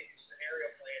theory, but they do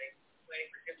scenario planning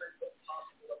for different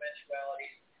possible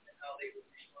eventualities and how they would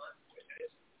respond to it. And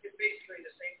it's basically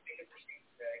the same thing that we're seeing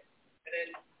today. And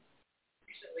then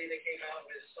recently they came out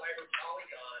with Cyber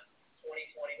Polygon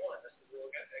 2021. That's the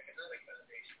World Economic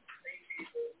Foundation. Same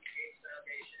people, Gates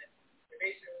Foundation. And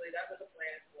basically that was a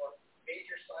plan for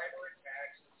major cyber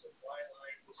attacks and supply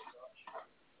line disruption.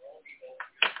 All people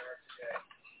in regard today.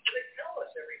 So they tell us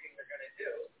everything they're going to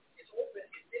do. It's open,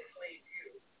 it's in plain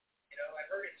view. I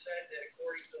heard it said that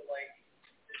according to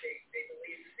that they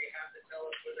believe that they have to tell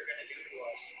us what they're going to do to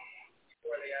us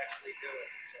before they actually do it.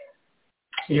 So.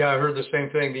 Yeah, I heard the same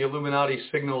thing. The Illuminati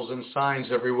signals and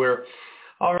signs everywhere.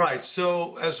 All right,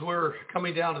 so as we're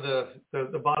coming down to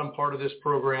the bottom part of this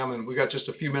program, and we got just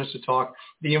a few minutes to talk,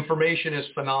 the information is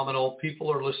phenomenal.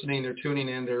 People are listening, they're tuning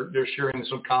in, they're sharing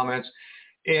some comments,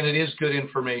 and it is good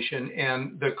information.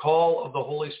 And the call of the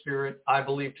Holy Spirit, I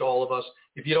believe, to all of us,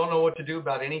 if you don't know what to do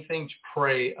about anything,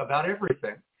 pray about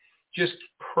everything. Just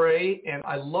pray. And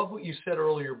I love what you said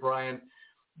earlier, Brian.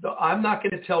 I'm not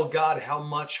going to tell God how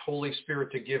much Holy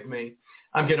Spirit to give me.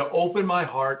 I'm going to open my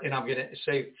heart and I'm going to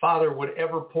say, Father,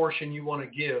 whatever portion you want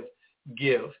to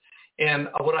give. And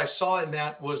what I saw in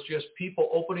that was just people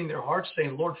opening their hearts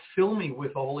saying, Lord, fill me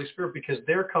with the Holy Spirit, because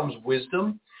there comes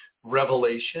wisdom,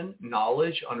 revelation,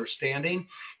 knowledge, understanding,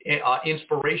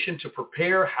 inspiration to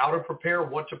prepare, how to prepare,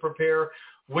 what to prepare,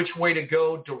 which way to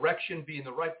go, direction, be in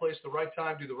the right place, the right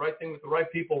time, do the right thing with the right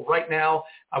people right now.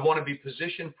 I want to be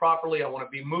positioned properly. I want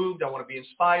to be moved. I want to be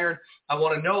inspired. I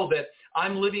want to know that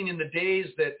I'm living in the days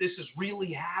that this is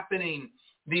really happening.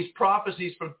 These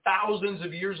prophecies from thousands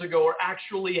of years ago are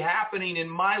actually happening in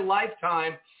my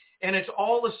lifetime. And it's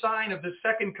all a sign of the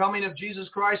second coming of Jesus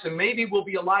Christ. And maybe we'll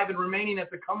be alive and remaining at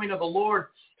the coming of the Lord,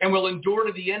 and we'll endure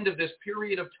to the end of this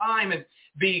period of time and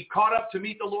be caught up to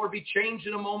meet the Lord, be changed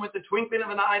in a moment, the twinkling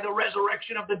of an eye, the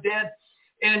resurrection of the dead.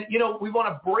 And, we want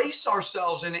to brace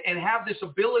ourselves and have this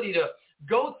ability to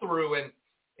go through and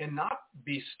not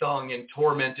be stung and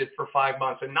tormented for 5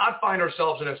 months and not find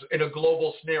ourselves in a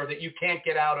global snare that you can't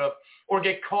get out of or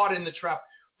get caught in the trap.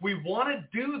 We want to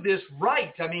do this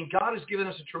right. I mean, God has given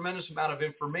us a tremendous amount of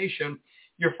information.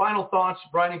 Your final thoughts,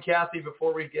 Brian and Cathy,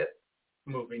 before we get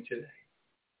moving today.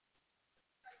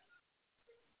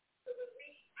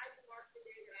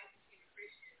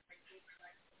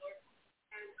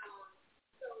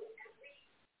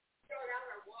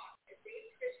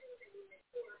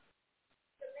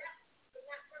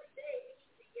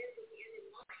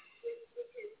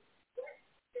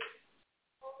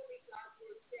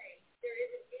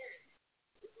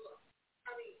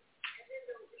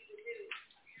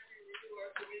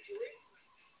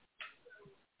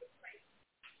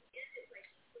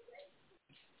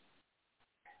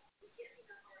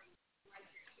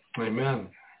 Amen.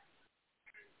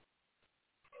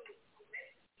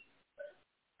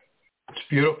 It's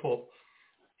beautiful.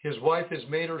 His wife has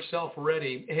made herself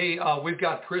ready. Hey, we've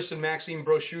got Chris and Maxine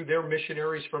Brochu. They're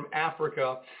missionaries from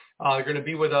Africa. They're going to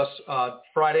be with us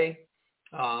Friday,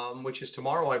 which is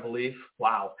tomorrow, I believe.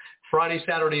 Wow. Friday,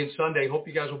 Saturday, and Sunday. Hope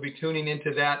you guys will be tuning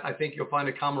into that. I think you'll find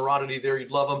a camaraderie there. You'd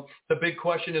love them. The big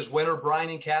question is, when are Brian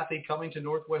and Cathy coming to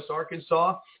Northwest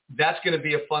Arkansas? That's going to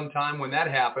be a fun time when that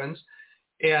happens.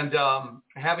 And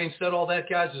having said all that,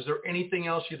 guys, is there anything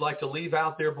else you'd like to leave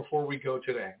out there before we go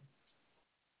today?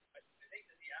 I think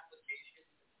that the application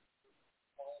of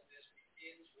all of this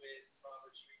begins with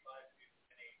Proverbs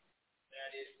 3:5-8.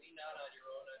 That is, lean not on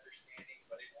your own understanding,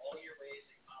 but in all your ways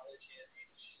acknowledge Him, and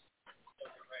He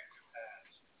will direct your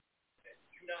paths. And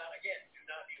do not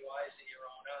be wise in your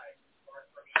own eyes. Apart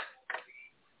from evil will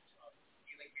be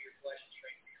healing for your flesh and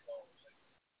strength for your bones.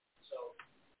 So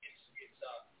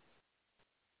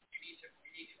we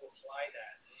need to apply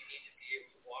that. We need to be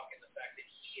able to walk in the fact that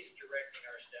He is directing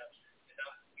our steps and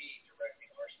not we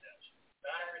directing our steps.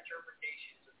 Not our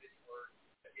interpretations of His word,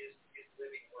 but His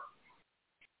living word.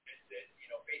 And that,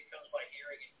 faith comes by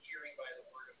hearing, and hearing by the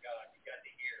word of God. We've got to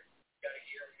hear. We've got to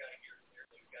hear. We've got to hear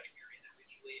clearly. We've got to hear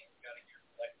individually, and we've got to hear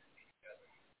collectively together.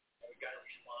 And we've got to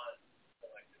respond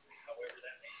collectively, however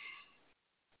that may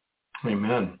be.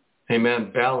 Amen.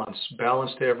 Amen. Balance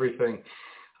to everything.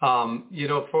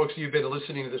 Folks, you've been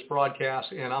listening to this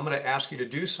broadcast, and I'm going to ask you to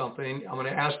do something. I'm going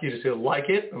to ask you to like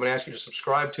it. I'm going to ask you to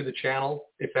subscribe to the channel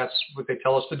if that's what they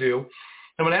tell us to do.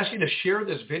 I'm going to ask you to share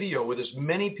this video with as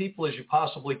many people as you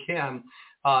possibly can,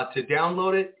 to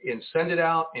download it and send it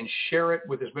out and share it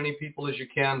with as many people as you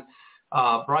can.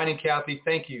 Brian and Cathy,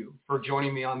 thank you for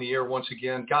joining me on the air once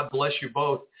again. God bless you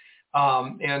both.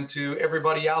 And to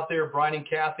everybody out there, Brian and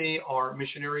Cathy are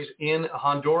missionaries in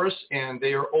Honduras, and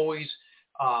they are always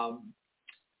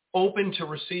open to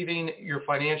receiving your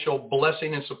financial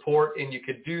blessing and support. And you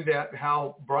could do that.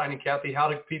 How, Brian and Cathy, how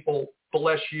do people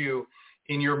bless you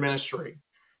in your ministry?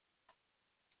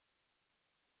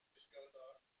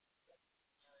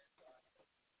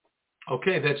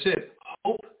 Okay, that's it.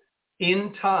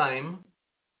 HopeInTime.org.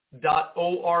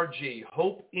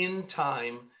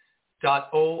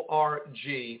 HopeInTime.org.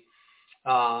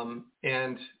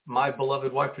 And my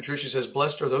beloved wife, Patricia, says,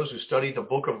 blessed are those who study the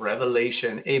book of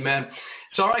Revelation. Amen.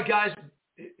 So, all right, guys,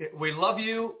 we love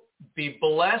you. Be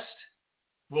blessed.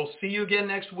 We'll see you again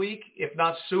next week, if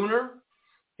not sooner.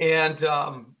 And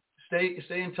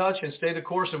stay in touch and stay the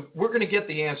course. And we're going to get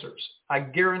the answers. I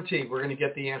guarantee we're going to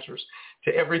get the answers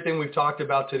to everything we've talked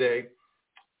about today.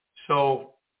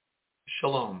 So,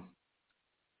 shalom.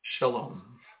 Shalom.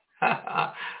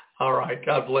 All right.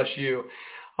 God bless you.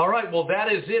 All right. Well,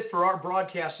 that is it for our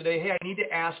broadcast today. Hey, I need to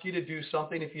ask you to do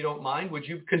something, if you don't mind. Would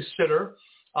you consider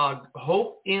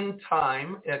Hope in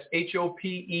Time? That's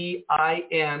HopeIntime,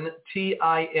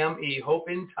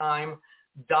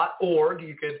 HopeInTime.org.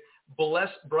 You could bless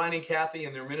Brian and Cathy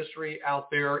and their ministry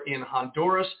out there in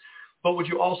Honduras. But would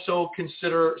you also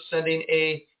consider sending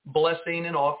a blessing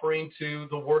and offering to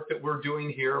the work that we're doing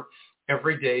here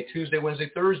every day, Tuesday, Wednesday,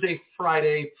 Thursday,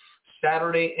 Friday,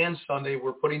 Saturday and Sunday.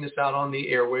 We're putting this out on the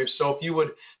airwaves. So if you would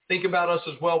think about us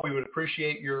as well, we would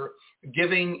appreciate your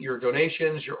giving, your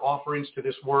donations, your offerings to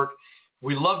this work.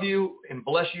 We love you and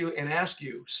bless you and ask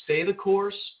you, stay the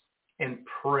course and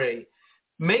pray.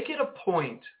 Make it a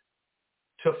point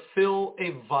to fill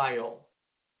a vial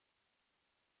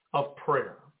of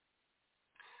prayer.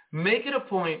 Make it a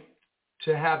point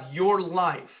to have your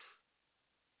life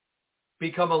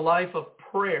become a life of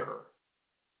prayer,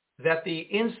 that the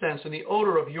incense and the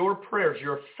odor of your prayers,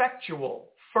 your effectual,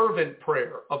 fervent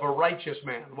prayer of a righteous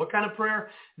man. What kind of prayer?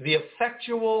 The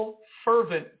effectual,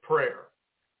 fervent prayer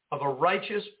of a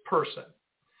righteous person.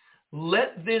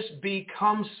 Let this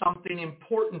become something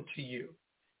important to you.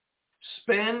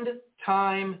 Spend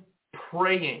time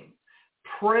praying.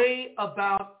 Pray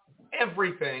about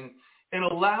everything and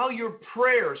allow your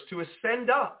prayers to ascend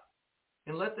up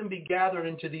and let them be gathered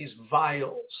into these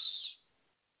vials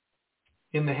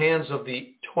in the hands of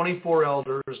the 24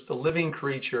 elders, the living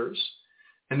creatures.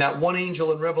 And that one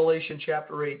angel in Revelation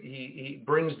chapter 8, he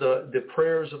brings the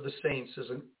prayers of the saints as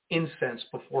an incense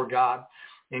before God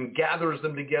and gathers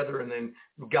them together, and then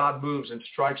God moves and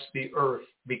strikes the earth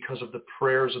because of the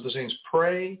prayers of the saints.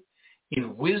 Pray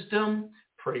in wisdom,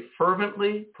 pray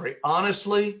fervently, pray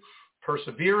honestly,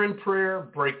 persevere in prayer,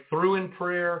 break through in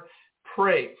prayer,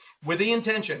 pray with the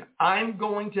intention, I'm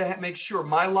going to make sure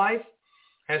my life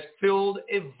has filled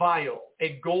a vial,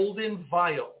 a golden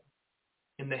vial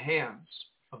in the hands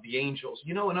of the angels.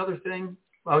 You know, another thing,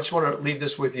 I just want to leave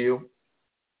this with you.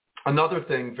 Another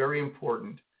thing very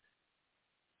important.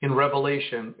 In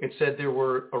Revelation, it said there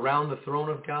were around the throne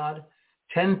of God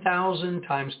 10,000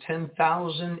 times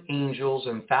 10,000 angels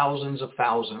and thousands of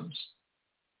thousands.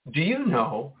 Do you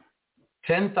know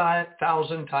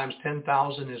 10,000 times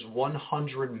 10,000 is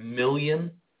 100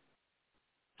 million?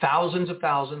 Thousands of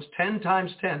thousands, 10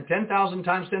 times 10, 10,000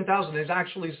 times 10,000, it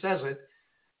actually says it,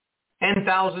 and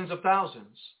thousands of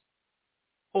thousands.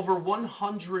 Over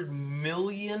 100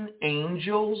 million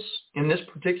angels in this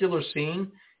particular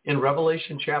scene in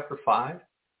Revelation chapter 5.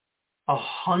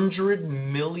 100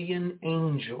 million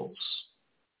angels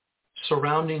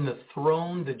surrounding the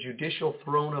throne, the judicial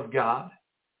throne of God.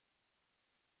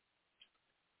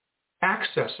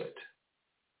 Access it.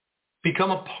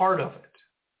 Become a part of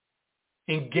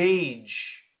it. Engage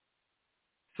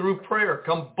through prayer.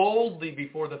 Come boldly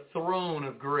before the throne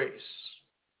of grace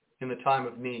in the time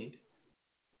of need.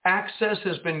 Access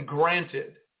has been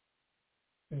granted.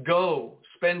 Go,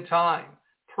 spend time,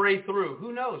 pray through.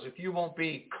 Who knows if you won't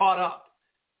be caught up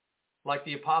like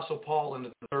the Apostle Paul into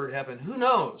the third heaven? Who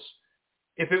knows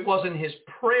if it wasn't his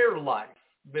prayer life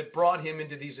that brought him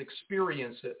into these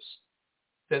experiences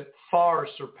that far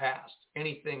surpassed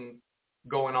anything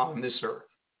going on this earth.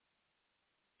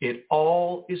 It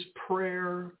all is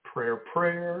prayer, prayer,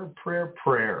 prayer, prayer,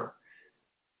 prayer.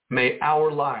 May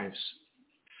our lives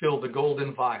fill the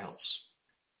golden vials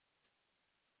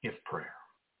of prayer.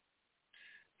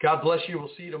 God bless you.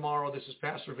 We'll see you tomorrow. This is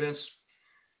Pastor Vince.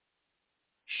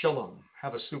 Shalom.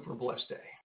 Have a super blessed day.